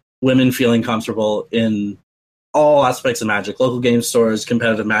promote women feeling comfortable in all aspects of Magic, local game stores,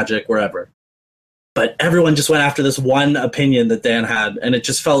 competitive Magic, wherever. But everyone just went after this one opinion that Dan had, and it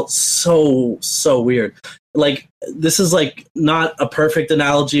just felt so weird. Like, this is like not a perfect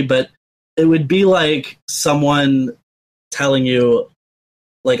analogy, but it would be like someone telling you,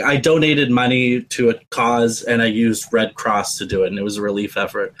 like, I donated money to a cause and I used Red Cross to do it, and it was a relief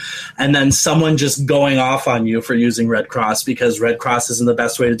effort. And then someone just going off on you for using Red Cross because Red Cross isn't the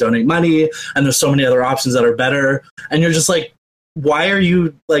best way to donate money and there's so many other options that are better. And you're just like, why are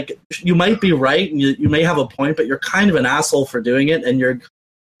you, like, you might be right and you may have a point, but you're kind of an asshole for doing it, and you're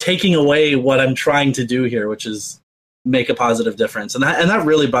taking away what I'm trying to do here, which is make a positive difference. And that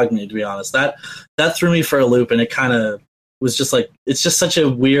really bugged me, to be honest. That threw me for a loop, and it kind of was just like, it's just such a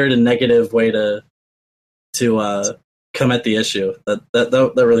weird and negative way to come at the issue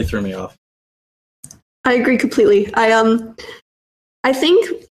that really threw me off. I agree completely. I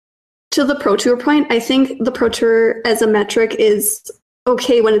think, to the Pro Tour point, I think the Pro Tour as a metric is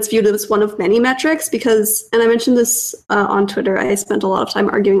okay when it's viewed as one of many metrics because, and I mentioned this on Twitter, I spent a lot of time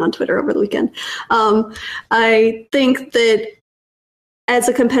arguing on Twitter over the weekend. I think that as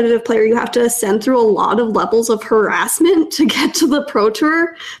a competitive player, you have to ascend through a lot of levels of harassment to get to the Pro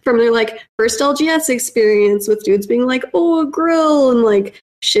Tour, from their like first LGS experience with dudes being like, oh, a grill, and like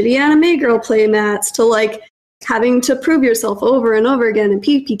shitty anime girl play mats, to like having to prove yourself over and over again in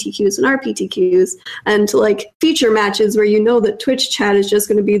PPTQs and RPTQs, and to like feature matches where you know that Twitch chat is just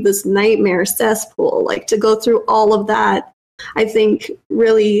going to be this nightmare cesspool. Like, to go through all of that, I think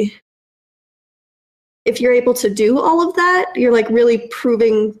really, if you're able to do all of that, you're like really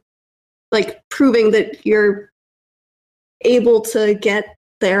proving that you're able to get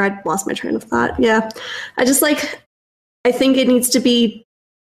there. I lost my train of thought. Yeah. I think it needs to be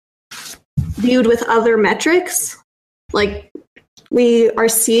viewed with other metrics. Like, we are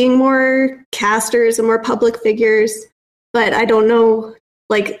seeing more casters and more public figures, but I don't know,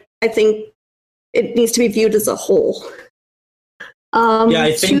 like, I think it needs to be viewed as a whole.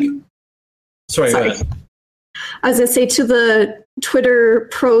 I think... Sorry, go ahead. I was going to say, to the Twitter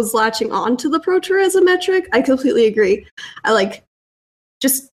pros latching on to the Pro Tour as a metric, I completely agree. I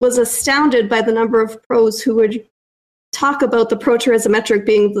just was astounded by the number of pros who would talk about the Pro Tour as a metric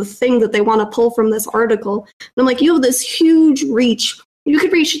being the thing that they want to pull from this article. And I'm like, you have this huge reach. You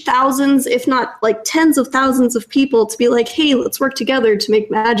could reach thousands, if not like tens of thousands of people, to be like, hey, let's work together to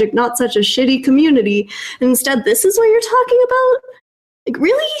make Magic not such a shitty community. And instead, this is what you're talking about? Like,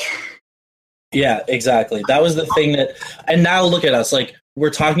 really? Yeah, exactly. That was the thing that, and now look at us, like we're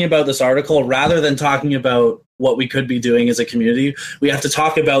talking about this article rather than talking about what we could be doing as a community. We have to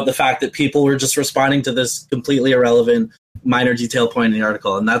talk about the fact that people were just responding to this completely irrelevant minor detail point in the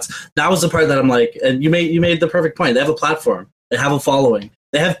article. And that was the part that I'm like, and you made the perfect point. They have a platform. They have a following.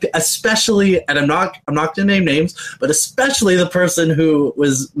 They have, especially, and I'm not going to name names, but especially the person who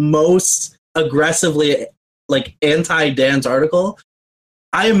was most aggressively like anti-Dan's article.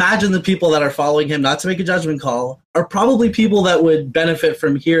 I imagine the people that are following him, not to make a judgment call, are probably people that would benefit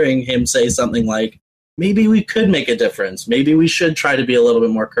from hearing him say something like, maybe we could make a difference. Maybe we should try to be a little bit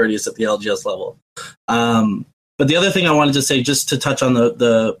more courteous at the LGS level. But the other thing I wanted to say, just to touch on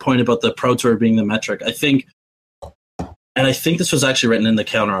the point about the Pro Tour being the metric, I think this was actually written in the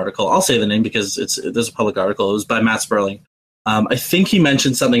counter article. I'll say the name because there's a public article. It was by Matt Sperling. I think he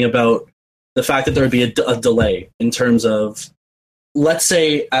mentioned something about the fact that there would be a delay in terms of, let's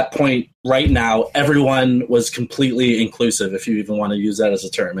say at point right now, everyone was completely inclusive, if you even want to use that as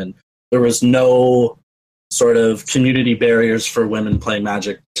a term, and there was no sort of community barriers for women playing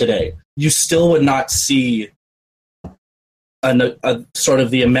Magic today. You still would not see a sort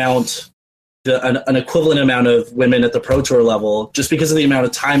of the amount, an equivalent amount of women at the Pro Tour level, just because of the amount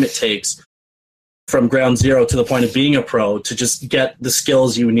of time it takes from ground zero to the point of being a pro to just get the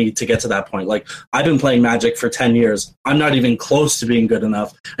skills you need to get to that point. Like, I've been playing Magic for 10 years. I'm not even close to being good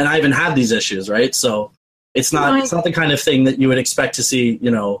enough. And I haven't had these issues, right? So it's not the kind of thing that you would expect to see,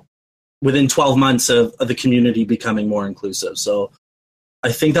 within 12 months of the community becoming more inclusive. So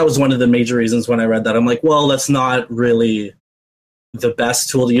I think that was one of the major reasons when I read that. I'm like, well, that's not really the best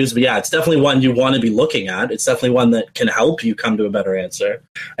tool to use. But yeah, it's definitely one you want to be looking at. It's definitely one that can help you come to a better answer.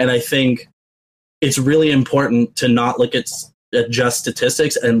 And I think it's really important to not look at just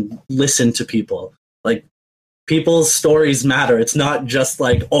statistics and listen to people. Like, people's stories matter. It's not just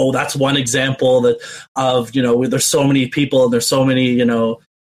like, oh, that's one example of there's so many people and there's so many,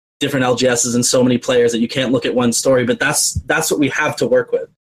 different LGSs and so many players that you can't look at one story, but that's what we have to work with.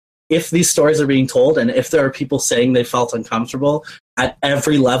 If these stories are being told and if there are people saying they felt uncomfortable at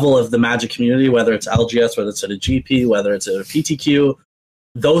every level of the Magic community, whether it's LGS, whether it's at a GP, whether it's at a PTQ,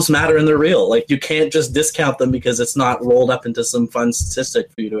 those matter and they're real. Like, you can't just discount them because it's not rolled up into some fun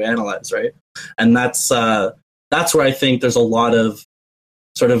statistic for you to analyze, right? And that's where I think there's a lot of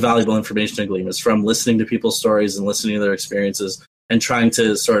sort of valuable information to glean, is from listening to people's stories and listening to their experiences and trying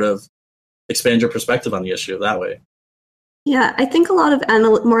to sort of expand your perspective on the issue that way. Yeah, I think a lot of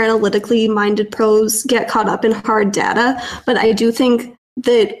more analytically minded pros get caught up in hard data, but I do think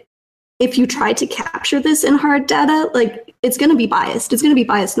that if you try to capture this in hard data, like, it's going to be biased. It's going to be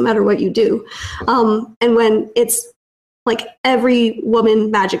biased no matter what you do. And when it's like, every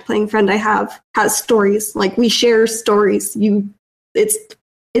woman Magic playing friend I have has stories. Like, we share stories.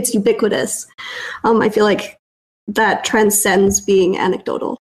 It's ubiquitous. I feel like that transcends being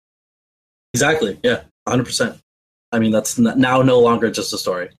anecdotal. Exactly. Yeah, 100%. I mean, that's now no longer just a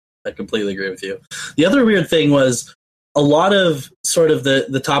story. I completely agree with you. The other weird thing was a lot of sort of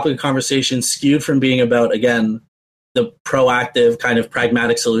the topic of conversation skewed from being about, again, the proactive kind of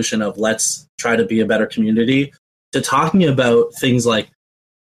pragmatic solution of let's try to be a better community, to talking about things like,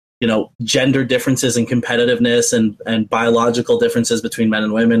 gender differences in competitiveness and biological differences between men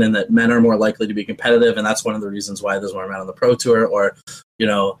and women, and that men are more likely to be competitive. And that's one of the reasons why there's more men on the Pro Tour. Or,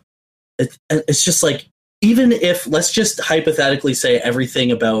 it's just like, even if, let's just hypothetically say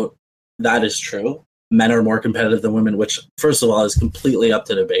everything about that is true, men are more competitive than women, which, first of all, is completely up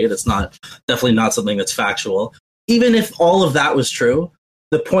to debate. It's definitely not something that's factual. Even if all of that was true,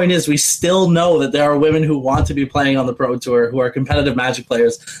 the point is we still know that there are women who want to be playing on the Pro Tour, who are competitive Magic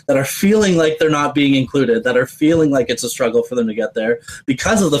players, that are feeling like they're not being included, that are feeling like it's a struggle for them to get there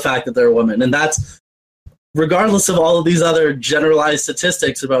because of the fact that they're a woman. And that's regardless of all of these other generalized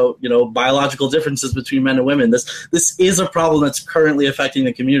statistics about, biological differences between men and women. This is a problem that's currently affecting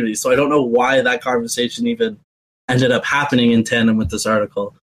the community. So I don't know why that conversation even ended up happening in tandem with this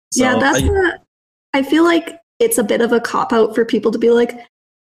article. So yeah, I feel like it's a bit of a cop-out for people to be like,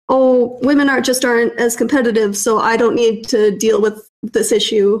 oh, women aren't as competitive, so I don't need to deal with this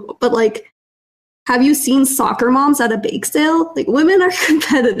issue. But, like, have you seen soccer moms at a bake sale? Like, women are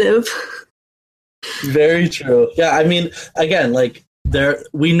competitive. Very true. Yeah, I mean, again, like,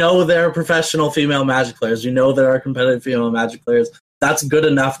 we know there are professional female Magic players. We know there are competitive female Magic players. That's good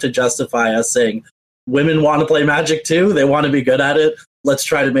enough to justify us saying women want to play Magic too. They want to be good at it. Let's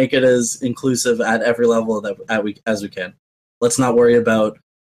try to make it as inclusive at every level as we can. Let's not worry about,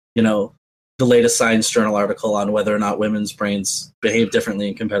 the latest Science Journal article on whether or not women's brains behave differently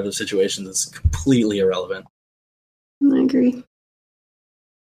in competitive situations. It's completely irrelevant. I agree.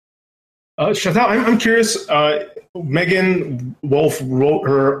 Chantal, I'm curious. Megan Wolf wrote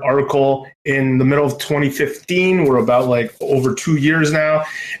her article in the middle of 2015. We're about like over 2 years now.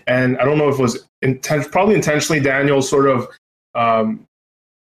 And I don't know if it was probably intentionally, Daniel sort of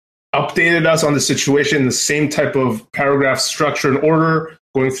updated us on the situation, the same type of paragraph structure and order,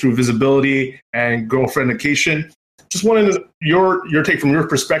 going through visibility and girlfriendication. Just wanted your take from your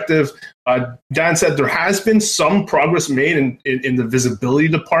perspective. Dan said there has been some progress made in the visibility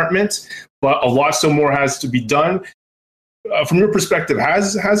department, but a lot still more has to be done. From your perspective,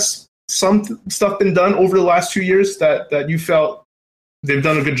 has some stuff been done over the last 2 years that you felt they've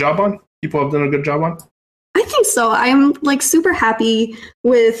done a good job on? People have done a good job on? I think so. I'm like super happy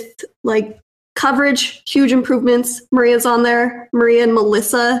with like coverage, huge improvements. Maria's on there. Maria and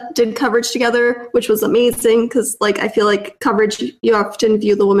Melissa did coverage together, which was amazing because like I feel like coverage, you often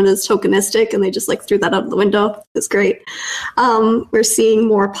view the women as tokenistic and they just like threw that out of the window. It's great. We're seeing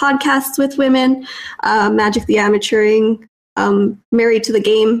more podcasts with women, Magic the Amateuring, Married to the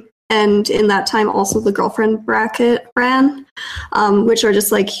Game, and in that time also the Girlfriend Bracket ran, which are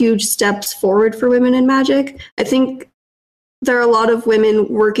just like huge steps forward for women in Magic. I think there are a lot of women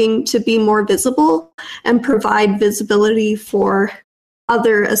working to be more visible and provide visibility for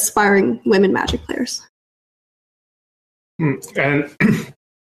other aspiring women Magic players. And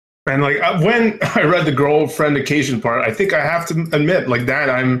like when I read the girlfriendication part, I think I have to admit, like that,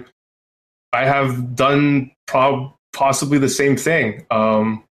 I have done possibly the same thing.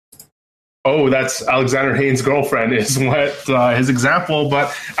 That's Alexander Haynes' girlfriend is what his example,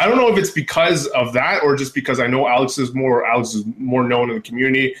 but I don't know if it's because of that or just because I know Alex is more known in the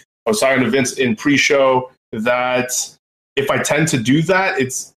community. I was talking to Vince in pre-show that if I tend to do that,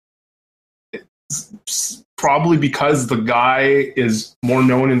 it's probably because the guy is more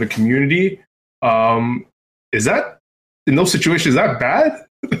known in the community. Is that, in those situations, is that bad?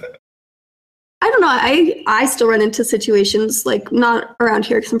 I don't know. I still run into situations, like not around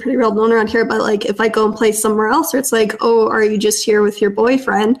here because I'm pretty well known around here, but like if I go and play somewhere else, or it's like, oh, are you just here with your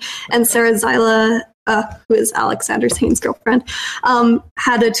boyfriend? And Sarah Zyla, who is Alexander Haynes' girlfriend,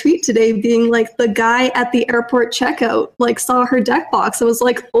 had a tweet today being like, the guy at the airport checkout like saw her deck box and was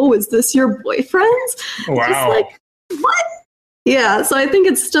like, oh, is this your boyfriend's? Wow. Just like, what? Yeah, so I think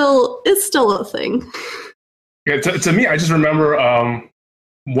it's still a thing. Yeah, to me, I just remember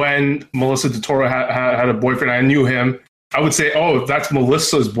when Melissa DeToro had a boyfriend, I knew him. I would say, oh, that's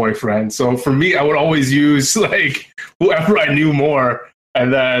Melissa's boyfriend. So for me, I would always use like whoever I knew more.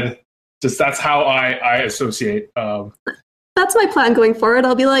 And then just that's how I associate. That's my plan going forward.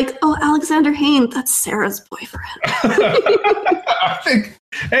 I'll be like, oh, Alexander Haynes, that's Sarah's boyfriend. I think,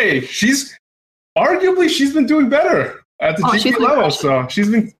 hey, she's been doing better at the GP level. So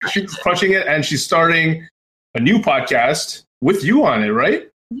she's crushing it, and she's starting a new podcast with you on it, right?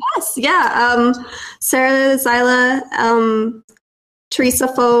 Yes, yeah. Sarah Zyla, Teresa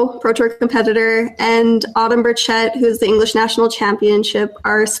Foe, Pro Tour competitor, and Autumn Burchett, who's the English National Championship,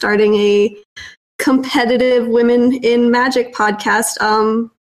 are starting a competitive Women in Magic podcast.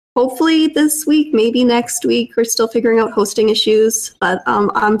 Hopefully this week, maybe next week. We're still figuring out hosting issues, but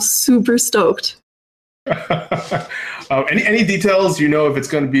I'm super stoked. Any details, if it's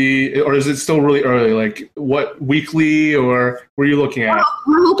going to be, or is it still really early? Like what, weekly, or what are you looking at?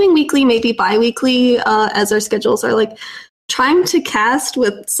 We're hoping weekly, maybe bi-weekly, as our schedules are like. Trying to cast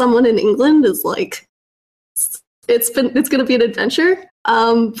with someone in England is like, it's going to be an adventure,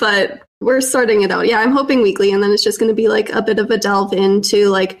 but we're sorting it out. Yeah, I'm hoping weekly, and then it's just going to be like a bit of a delve into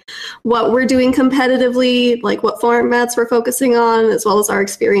like what we're doing competitively, like what formats we're focusing on, as well as our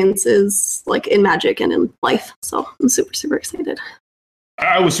experiences like in Magic and in life. So I'm super, super excited.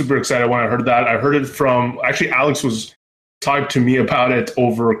 I was super excited when I heard that. I heard it from, actually, Alex was talking to me about it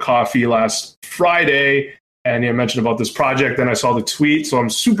over coffee last Friday, and he mentioned about this project. Then I saw the tweet, so I'm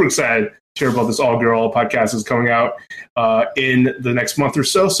super excited to hear about this All Girl podcast is coming out in the next month or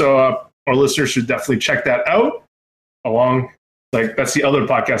so. So our listeners should definitely check that out. That's the other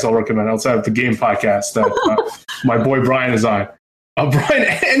podcast I'll recommend outside of the game podcast that my boy Brian is on. Brian,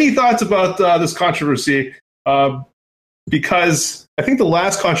 any thoughts about this controversy? Because I think the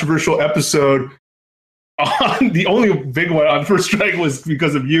last controversial episode, the only big one on First Strike, was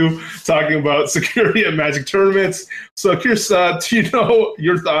because of you talking about security at Magic tournaments. So curious, do you know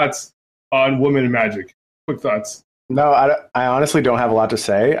your thoughts on women in Magic? Quick thoughts. No, I honestly don't have a lot to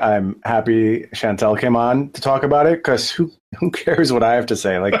say. I'm happy Chantal came on to talk about it, because who cares what I have to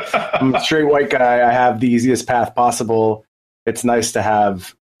say? Like, I'm a straight white guy. I have the easiest path possible. It's nice to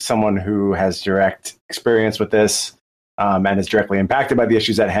have someone who has direct experience with this and is directly impacted by the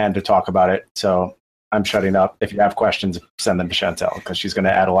issues at hand to talk about it. So I'm shutting up. If you have questions, send them to Chantel because she's going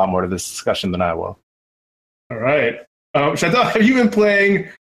to add a lot more to this discussion than I will. All right. Chantel, have you been playing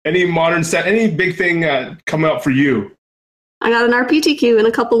any modern set, any big thing coming up for you? I got an RPTQ in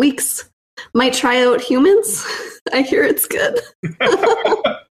a couple weeks. Might try out Humans. I hear it's good.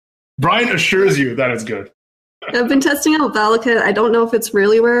 Brian assures you that it's good. I've been testing out Valakut. I don't know if it's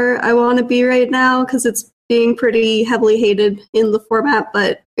really where I want to be right now because it's being pretty heavily hated in the format,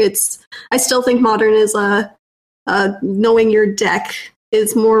 but I still think Modern is knowing your deck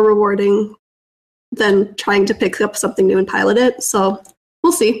is more rewarding than trying to pick up something new and pilot it. So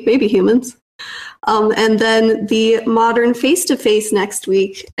we'll see. Maybe Humans. And then the Modern face-to-face next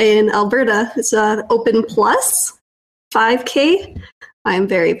week in Alberta. It's Open Plus 5K. I'm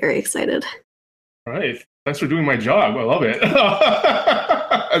very, very excited. All right. Thanks for doing my job. I love it.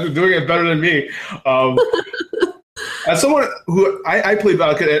 I'm doing it better than me. As someone who I played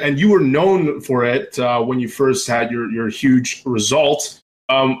Valakut, and you were known for it when you first had your huge result.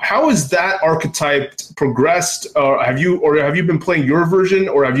 How has that archetype progressed? Have you been playing your version,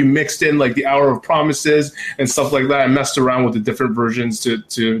 or have you mixed in like the Hour of Promises and stuff like that, and messed around with the different versions to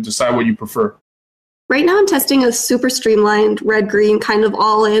decide what you prefer? Right now I'm testing a super streamlined red-green, kind of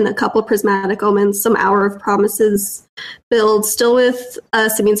all in, a couple Prismatic Omens, some Hour of Promises build, still with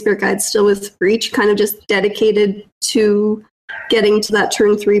Simian Spirit Guide, still with Breach, kind of just dedicated to getting to that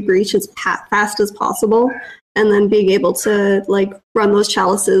turn 3 Breach as fast as possible, and then being able to like run those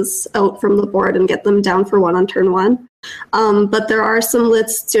chalices out from the board and get them down for 1 on turn 1. But there are some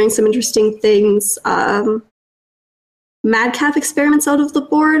lits doing some interesting things. Madcap experiments out of the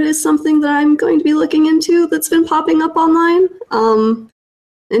board is something that I'm going to be looking into that's been popping up online. And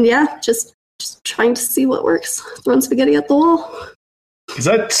yeah, just trying to see what works. Throwing spaghetti at the wall. Is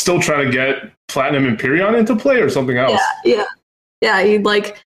that still trying to get Platinum Empyrean into play or something else? Yeah. You'd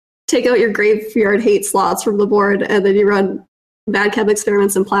like take out your Graveyard Hate slots from the board, and then you run Madcap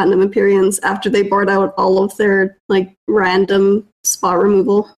experiments and Platinum Empyreans after they board out all of their like random spot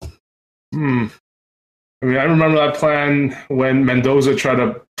removal. I mean, I remember that plan when Mendoza tried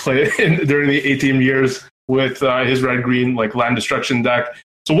to play it during the 18 years with his red-green like land destruction deck.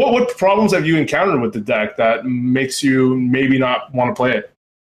 So what problems have you encountered with the deck that makes you maybe not want to play it?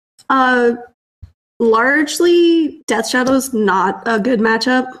 Largely, Death Shadow is not a good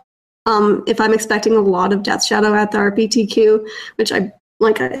matchup. If I'm expecting a lot of Death Shadow at the RPTQ, which I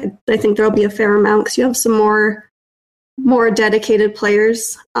think there'll be a fair amount because you have some more dedicated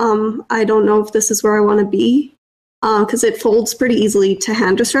players. I don't know if this is where I want to be because it folds pretty easily to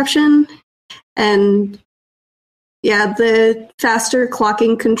hand disruption. And yeah, the faster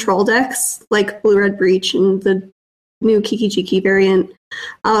clocking control decks like Blue-Red Breach and the new Kiki-Jiki variant,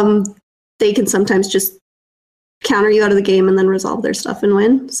 they can sometimes just counter you out of the game and then resolve their stuff and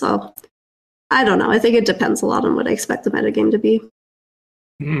win. So I don't know. I think it depends a lot on what I expect the metagame to be.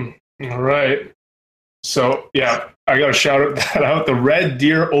 All right. So, yeah, I got to shout that out. The Red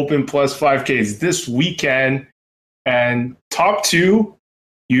Deer Open Plus 5K is this weekend. And top 2,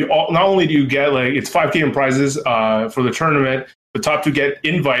 not only do you get, like, it's 5K in prizes for the tournament, the top 2 get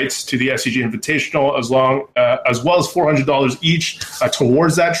invites to the SCG Invitational as well as $400 each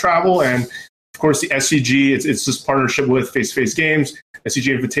towards that travel. And, of course, the SCG, it's this partnership with Face-to-Face Games.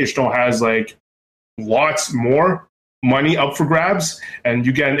 SCG Invitational has, like, lots more money up for grabs, and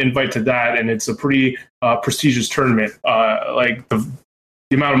you get an invite to that, and it's a pretty prestigious tournament. Like the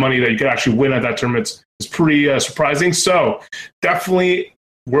amount of money that you could actually win at that tournament is pretty surprising. So definitely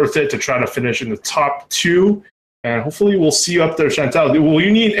worth it to try to finish in the top 2, and hopefully we'll see you up there, Chantel. Will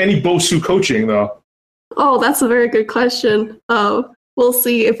you need any Bosu coaching though? Oh, that's a very good question. We'll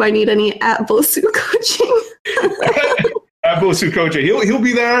see if I need any at Bosu coaching. At Bosu coaching, he'll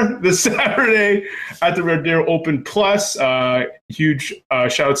be there this Saturday at the Red Deer Open Plus. Huge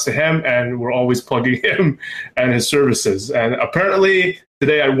shouts to him, and we're always plugging him and his services. And apparently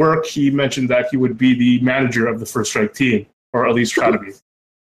today at work, he mentioned that he would be the manager of the First Strike team, or at least try to be.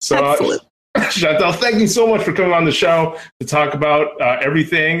 So, Chantel, thank you so much for coming on the show to talk about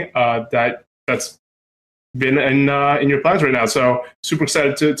everything that's been in your plans right now. So super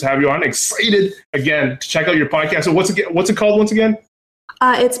excited to have you on. Excited again to check out your podcast. So what's it called once again?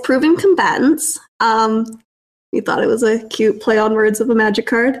 It's Proven Combatants. We thought it was a cute play on words of a Magic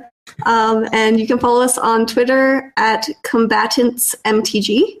card. And you can follow us on Twitter at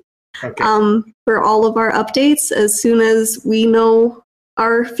CombatantsMTG for all of our updates. As soon as we know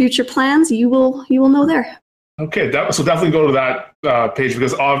our future plans, you will know there. Okay, so definitely go to that page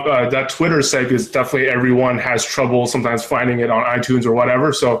because that Twitter site is definitely everyone has trouble sometimes finding it on iTunes or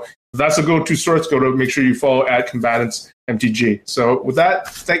whatever. So that's a go-to source. Go to make sure you follow at Combatants MTG. So with that,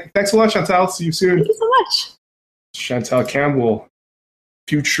 thanks a lot, Chantal. See you soon. Thank you so much. Chantal Campbell,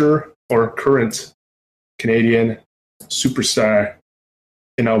 future or current Canadian superstar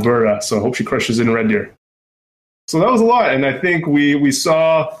in Alberta. So I hope she crushes in Red Deer. So that was a lot, and I think we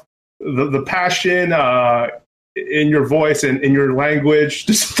saw the passion in your voice and in your language.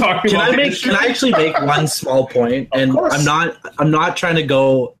 Just talking about. Can I actually make one small point? And I'm not trying to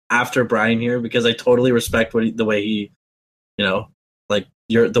go after Brian here because I totally respect the way he, like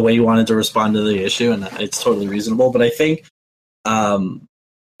the way you wanted to respond to the issue, and it's totally reasonable. But I think, and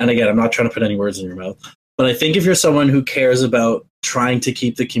again, I'm not trying to put any words in your mouth, but I think if you're someone who cares about trying to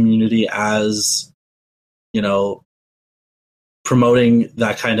keep the community as, promoting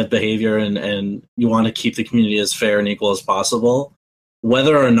that kind of behavior and you want to keep the community as fair and equal as possible,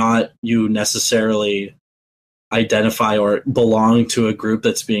 whether or not you necessarily identify or belong to a group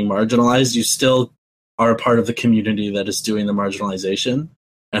that's being marginalized, you still are a part of the community that is doing the marginalization.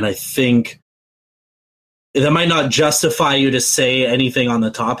 And I think that might not justify you to say anything on the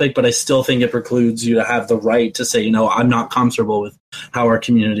topic, but I still think it precludes you to have the right to say, I'm not comfortable with how our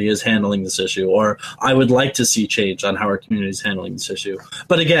community is handling this issue, or I would like to see change on how our community is handling this issue.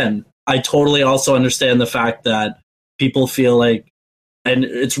 But again, I totally also understand the fact that people feel like, and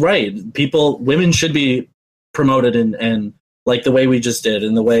it's right, women should be promoted and like the way we just did,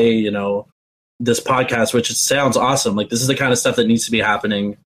 and the way, this podcast, which sounds awesome. Like, this is the kind of stuff that needs to be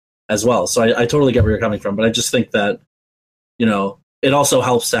happening as well. So I totally get where you're coming from, but I just think that, it also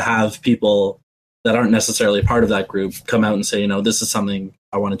helps to have people that aren't necessarily part of that group come out and say, this is something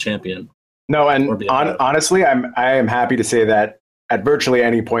I want to champion. No, and honestly, I am happy to say that at virtually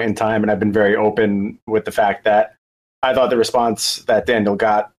any point in time, and I've been very open with the fact that I thought the response that Daniel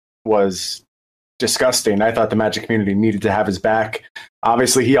got was disgusting. I thought the Magic community needed to have his back.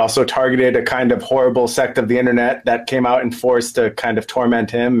 Obviously, he also targeted a kind of horrible sect of the internet that came out in force to kind of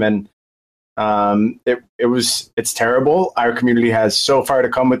torment him, and it's terrible. Our community has so far to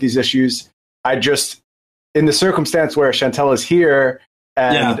come with these issues. In the circumstance where Chantal is here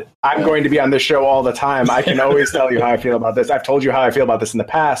and I'm going to be on this show all the time, I can always tell you how I feel about this. I've told you how I feel about this in the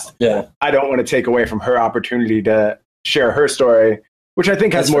past. Yeah. I don't want to take away from her opportunity to share her story, which I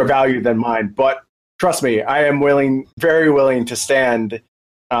think has more value than mine. But trust me, I am very willing to stand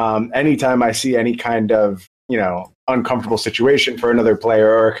anytime I see any kind of, uncomfortable situation for another player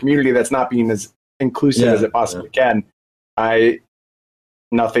or a community that's not being as inclusive as it possibly can.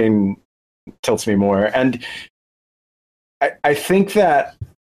 Nothing tilts me more. And I think that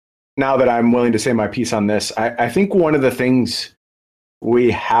now that I'm willing to say my piece on this, I think one of the things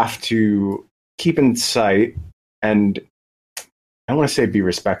we have to keep in sight, and I want to say be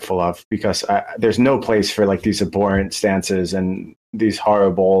respectful of, because there's no place for like these abhorrent stances and these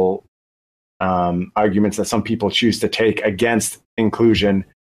horrible arguments that some people choose to take against inclusion.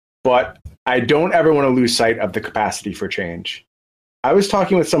 But I don't ever want to lose sight of the capacity for change. I was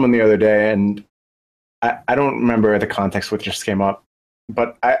talking with someone the other day, and I don't remember the context which just came up,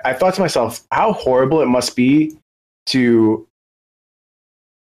 but I thought to myself, how horrible it must be to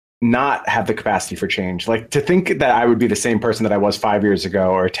not have the capacity for change. Like, to think that I would be the same person that I was 5 years ago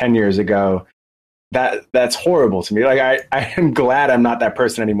or 10 years ago, that's horrible to me. Like, I am glad I'm not that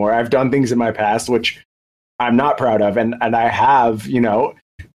person anymore. I've done things in my past which I'm not proud of, and I have,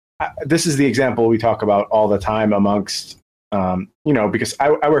 this is the example we talk about all the time amongst, because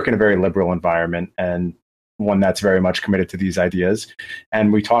I work in a very liberal environment, and one that's very much committed to these ideas.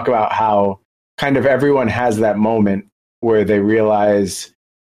 And we talk about how kind of everyone has that moment where they realize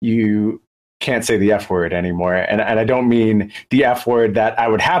you can't say the F word anymore. And I don't mean the F word that I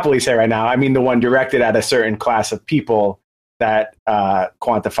would happily say right now. I mean the one directed at a certain class of people that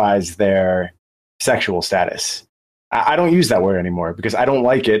quantifies their sexual status. I don't use that word anymore because I don't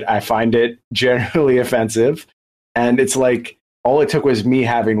like it. I find it generally offensive. And it's like, all it took was me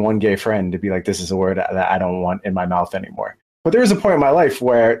having one gay friend to be like, this is a word that I don't want in my mouth anymore. But there was a point in my life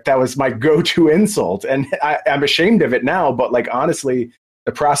where that was my go-to insult. And I'm ashamed of it now. But like, honestly,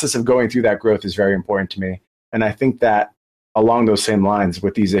 the process of going through that growth is very important to me. And I think that along those same lines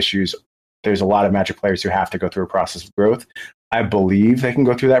with these issues, there's a lot of Magic players who have to go through a process of growth. I believe they can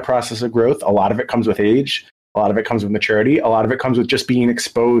go through that process of growth. A lot of it comes with age. A lot of it comes with maturity. A lot of it comes with just being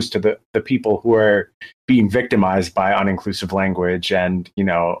exposed to the people who are being victimized by uninclusive language and,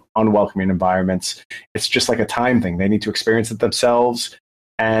 unwelcoming environments. It's just like a time thing. They need to experience it themselves.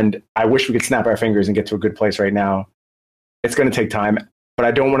 And I wish we could snap our fingers and get to a good place right now. It's going to take time, but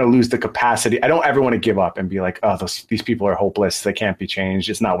I don't want to lose the capacity. I don't ever want to give up and be like, oh, these people are hopeless. They can't be changed.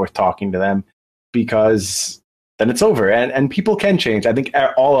 It's not worth talking to them, because then it's over. And people can change. I think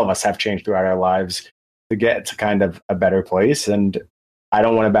all of us have changed throughout our lives to get to kind of a better place. And I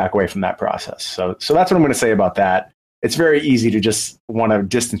don't want to back away from that process. So that's what I'm going to say about that. It's very easy to just want to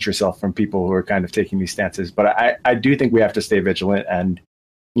distance yourself from people who are kind of taking these stances. But I do think we have to stay vigilant and,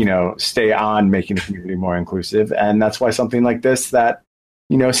 stay on making the community more inclusive. And that's why something like this that,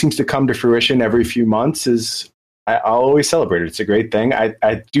 seems to come to fruition every few months I'll always celebrate it. It's a great thing.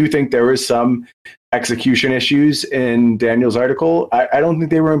 I do think there was some execution issues in Daniel's article. I don't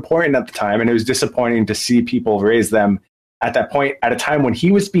think they were important at the time. And it was disappointing to see people raise them at that point, at a time when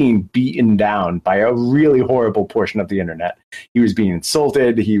he was being beaten down by a really horrible portion of the internet. He was being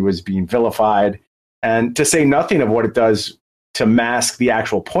insulted, he was being vilified, and to say nothing of what it does to mask the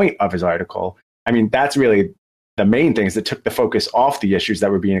actual point of his article. I mean, that's really the main things that took the focus off the issues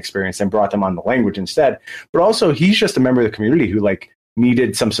that were being experienced and brought them on the language instead. But also, he's just a member of the community who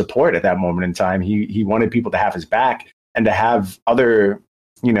needed some support at that moment in time. He wanted people to have his back and to have other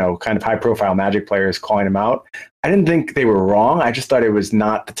kind of high profile Magic players calling him out. I didn't think they were wrong. I just thought it was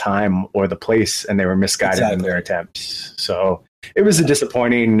not the time or the place, and they were misguided in their attempts. So it was a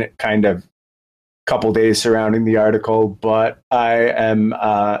disappointing kind of couple days surrounding the article, but I'm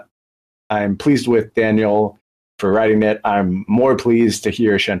pleased with Daniel for writing it. I'm more pleased to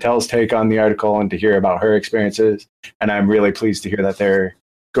hear Chantel's take on the article and to hear about her experiences. And I'm really pleased to hear that they're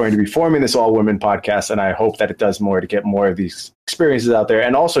going to be forming this all women podcast, and I hope that it does more to get more of these experiences out there,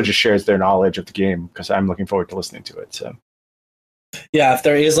 and also just shares their knowledge of the game, because I'm looking forward to listening to it. So yeah, if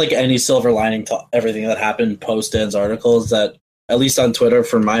there is any silver lining to everything that happened post Dan's articles, that at least on Twitter,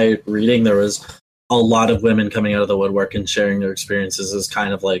 from my reading, there was a lot of women coming out of the woodwork and sharing their experiences as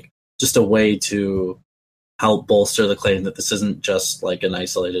kind of just a way to help bolster the claim that this isn't just an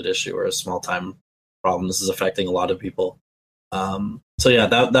isolated issue or a small time problem. This is affecting a lot of people. So yeah,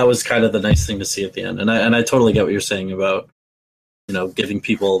 that was kind of the nice thing to see at the end. And I totally get what you're saying about, giving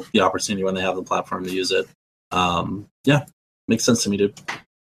people the opportunity when they have the platform to use it. Yeah, makes sense to me, dude.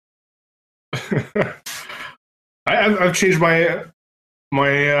 I've changed my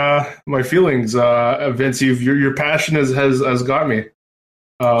feelings. Vince, your passion has got me.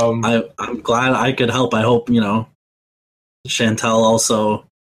 I'm glad I could help. I hope, Chantel also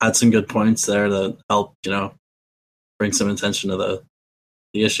had some good points there that help, bring some attention to the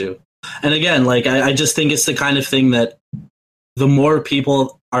issue. And again, I just think it's the kind of thing that the more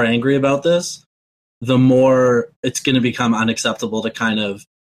people are angry about this, the more it's going to become unacceptable to kind of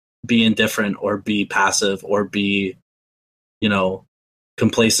be indifferent or be passive or be,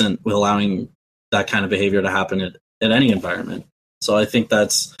 complacent with allowing that kind of behavior to happen at any environment. So I think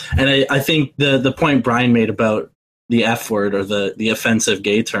I think the point Brian made about the F word or the offensive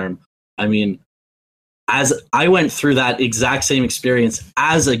gay term, I mean, as I went through that exact same experience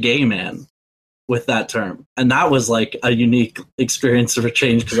as a gay man with that term. And that was a unique experience for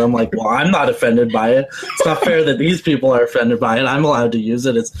change, because I'm well, I'm not offended by it. It's not fair that these people are offended by it. I'm allowed to use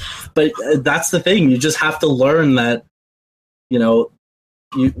it. But that's the thing. You just have to learn that,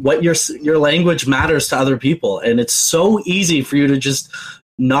 what your language matters to other people. And it's so easy for you to just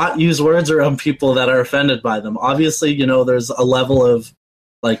not use words around people that are offended by them. Obviously, there's a level of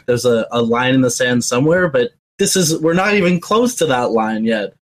there's a line in the sand somewhere, but we're not even close to that line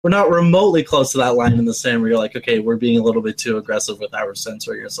yet. We're not remotely close to that line in the sand where you're okay, we're being a little bit too aggressive with our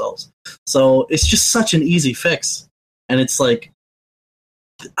censoring ourselves. So it's just such an easy fix. And it's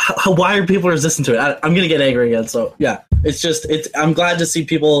why are people resistant to it? I'm going to get angry again. So yeah, I'm glad to see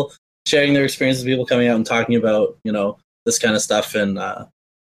people sharing their experiences, people coming out and talking about, this kind of stuff. And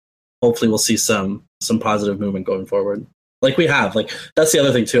hopefully we'll see some positive movement going forward. We have, that's the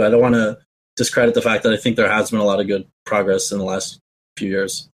other thing too. I don't want to discredit the fact that I think there has been a lot of good progress in the last few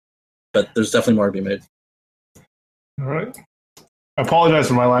years, but there's definitely more to be made. All right. I apologize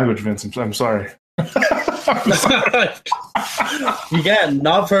for my language, Vince. I'm sorry. Again,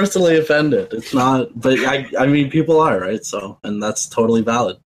 not personally offended. It's not, but I mean, people are, right? So, and that's totally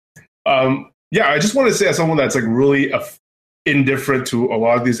valid. Yeah, I just want to say, as someone that's really indifferent to a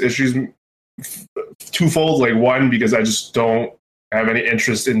lot of these issues, twofold. One, because I just don't have any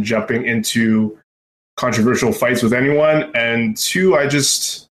interest in jumping into controversial fights with anyone, and two, I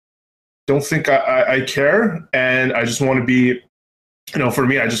just don't think I care, and I just want to be, for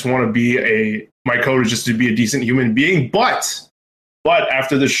me, I just want to be my code is just to be a decent human being. But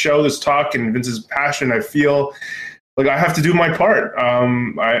after this show, this talk, and Vince's passion, I feel I have to do my part.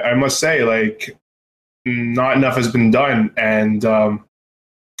 I must say, not enough has been done, and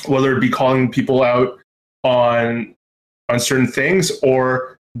whether it be calling people out on certain things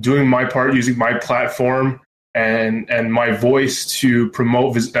or doing my part using my platform and my voice to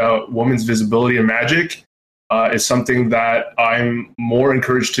promote women's visibility in Magic, is something that I'm more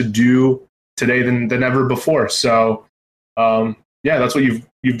encouraged to do today than ever before. So, that's what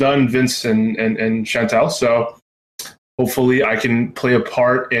you've done, Vince and Chantel. So hopefully I can play a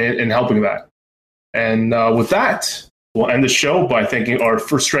part in helping that. And with that, we'll end the show by thanking our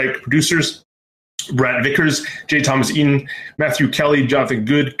First Strike producers, Brad Vickers, J. Thomas Eaton, Matthew Kelly, Jonathan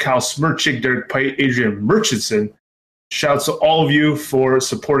Good, Kyle Smirchik, Derek Pite, Adrian Murchison. Shouts to all of you for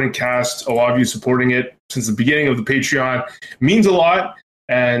supporting Cast. A lot of you supporting it since the beginning of the Patreon. Means a lot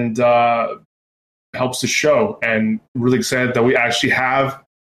and helps the show. And really excited that we actually have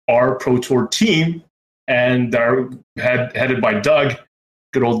our Pro Tour team and they're headed by Doug,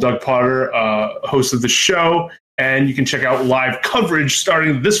 good old Doug Potter, host of the show. And you can check out live coverage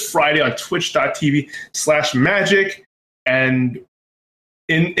starting this Friday on twitch.tv/magic. And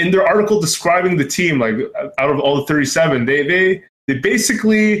in their article describing the team, like out of all the 37, they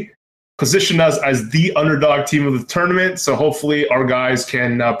basically positioned us as the underdog team of the tournament. So hopefully our guys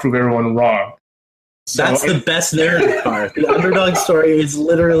can prove everyone wrong. So that's the best narrative part. The underdog story is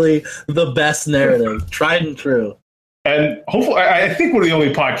literally the best narrative, tried and true. And hopefully, I think we're the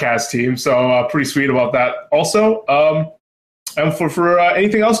only podcast team, so pretty sweet about that. Also, and for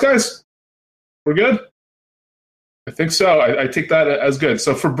anything else, guys, we're good. I think so. I take that as good.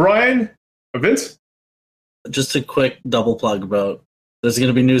 So for Brian, Vince, just a quick double plug about. There's going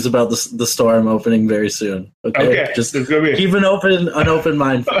to be news about the store I'm opening very soon. Okay, just keep an open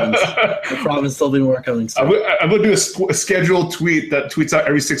mind, friends. I promise there'll be more coming soon. I'm going to do a scheduled tweet that tweets out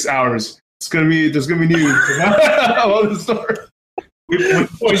every 6 hours. There's gonna be news about the store.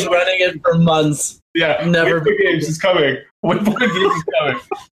 He's running it for months. Yeah, never. Waypoint Games is coming. Waypoint Games is coming.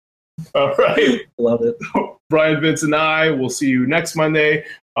 All right, love it. Brian, Vince, and I will see you next Monday.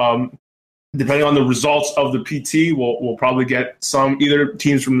 Depending on the results of the PT, we'll probably get some either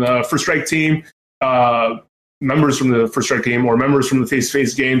teams from the First Strike team, members from the First Strike team, or members from the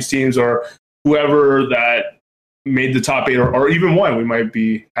Face Games teams, or whoever that made the top 8 or even one we might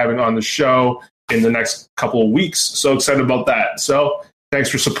be having on the show in the next couple of weeks. So excited about that. So thanks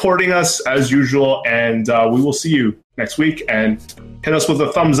for supporting us as usual, and we will see you next week. And hit us with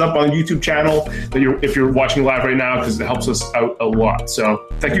a thumbs up on the YouTube channel if you're watching live right now, because it helps us out a lot. So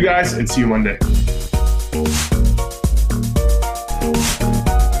thank you guys, and see you Monday.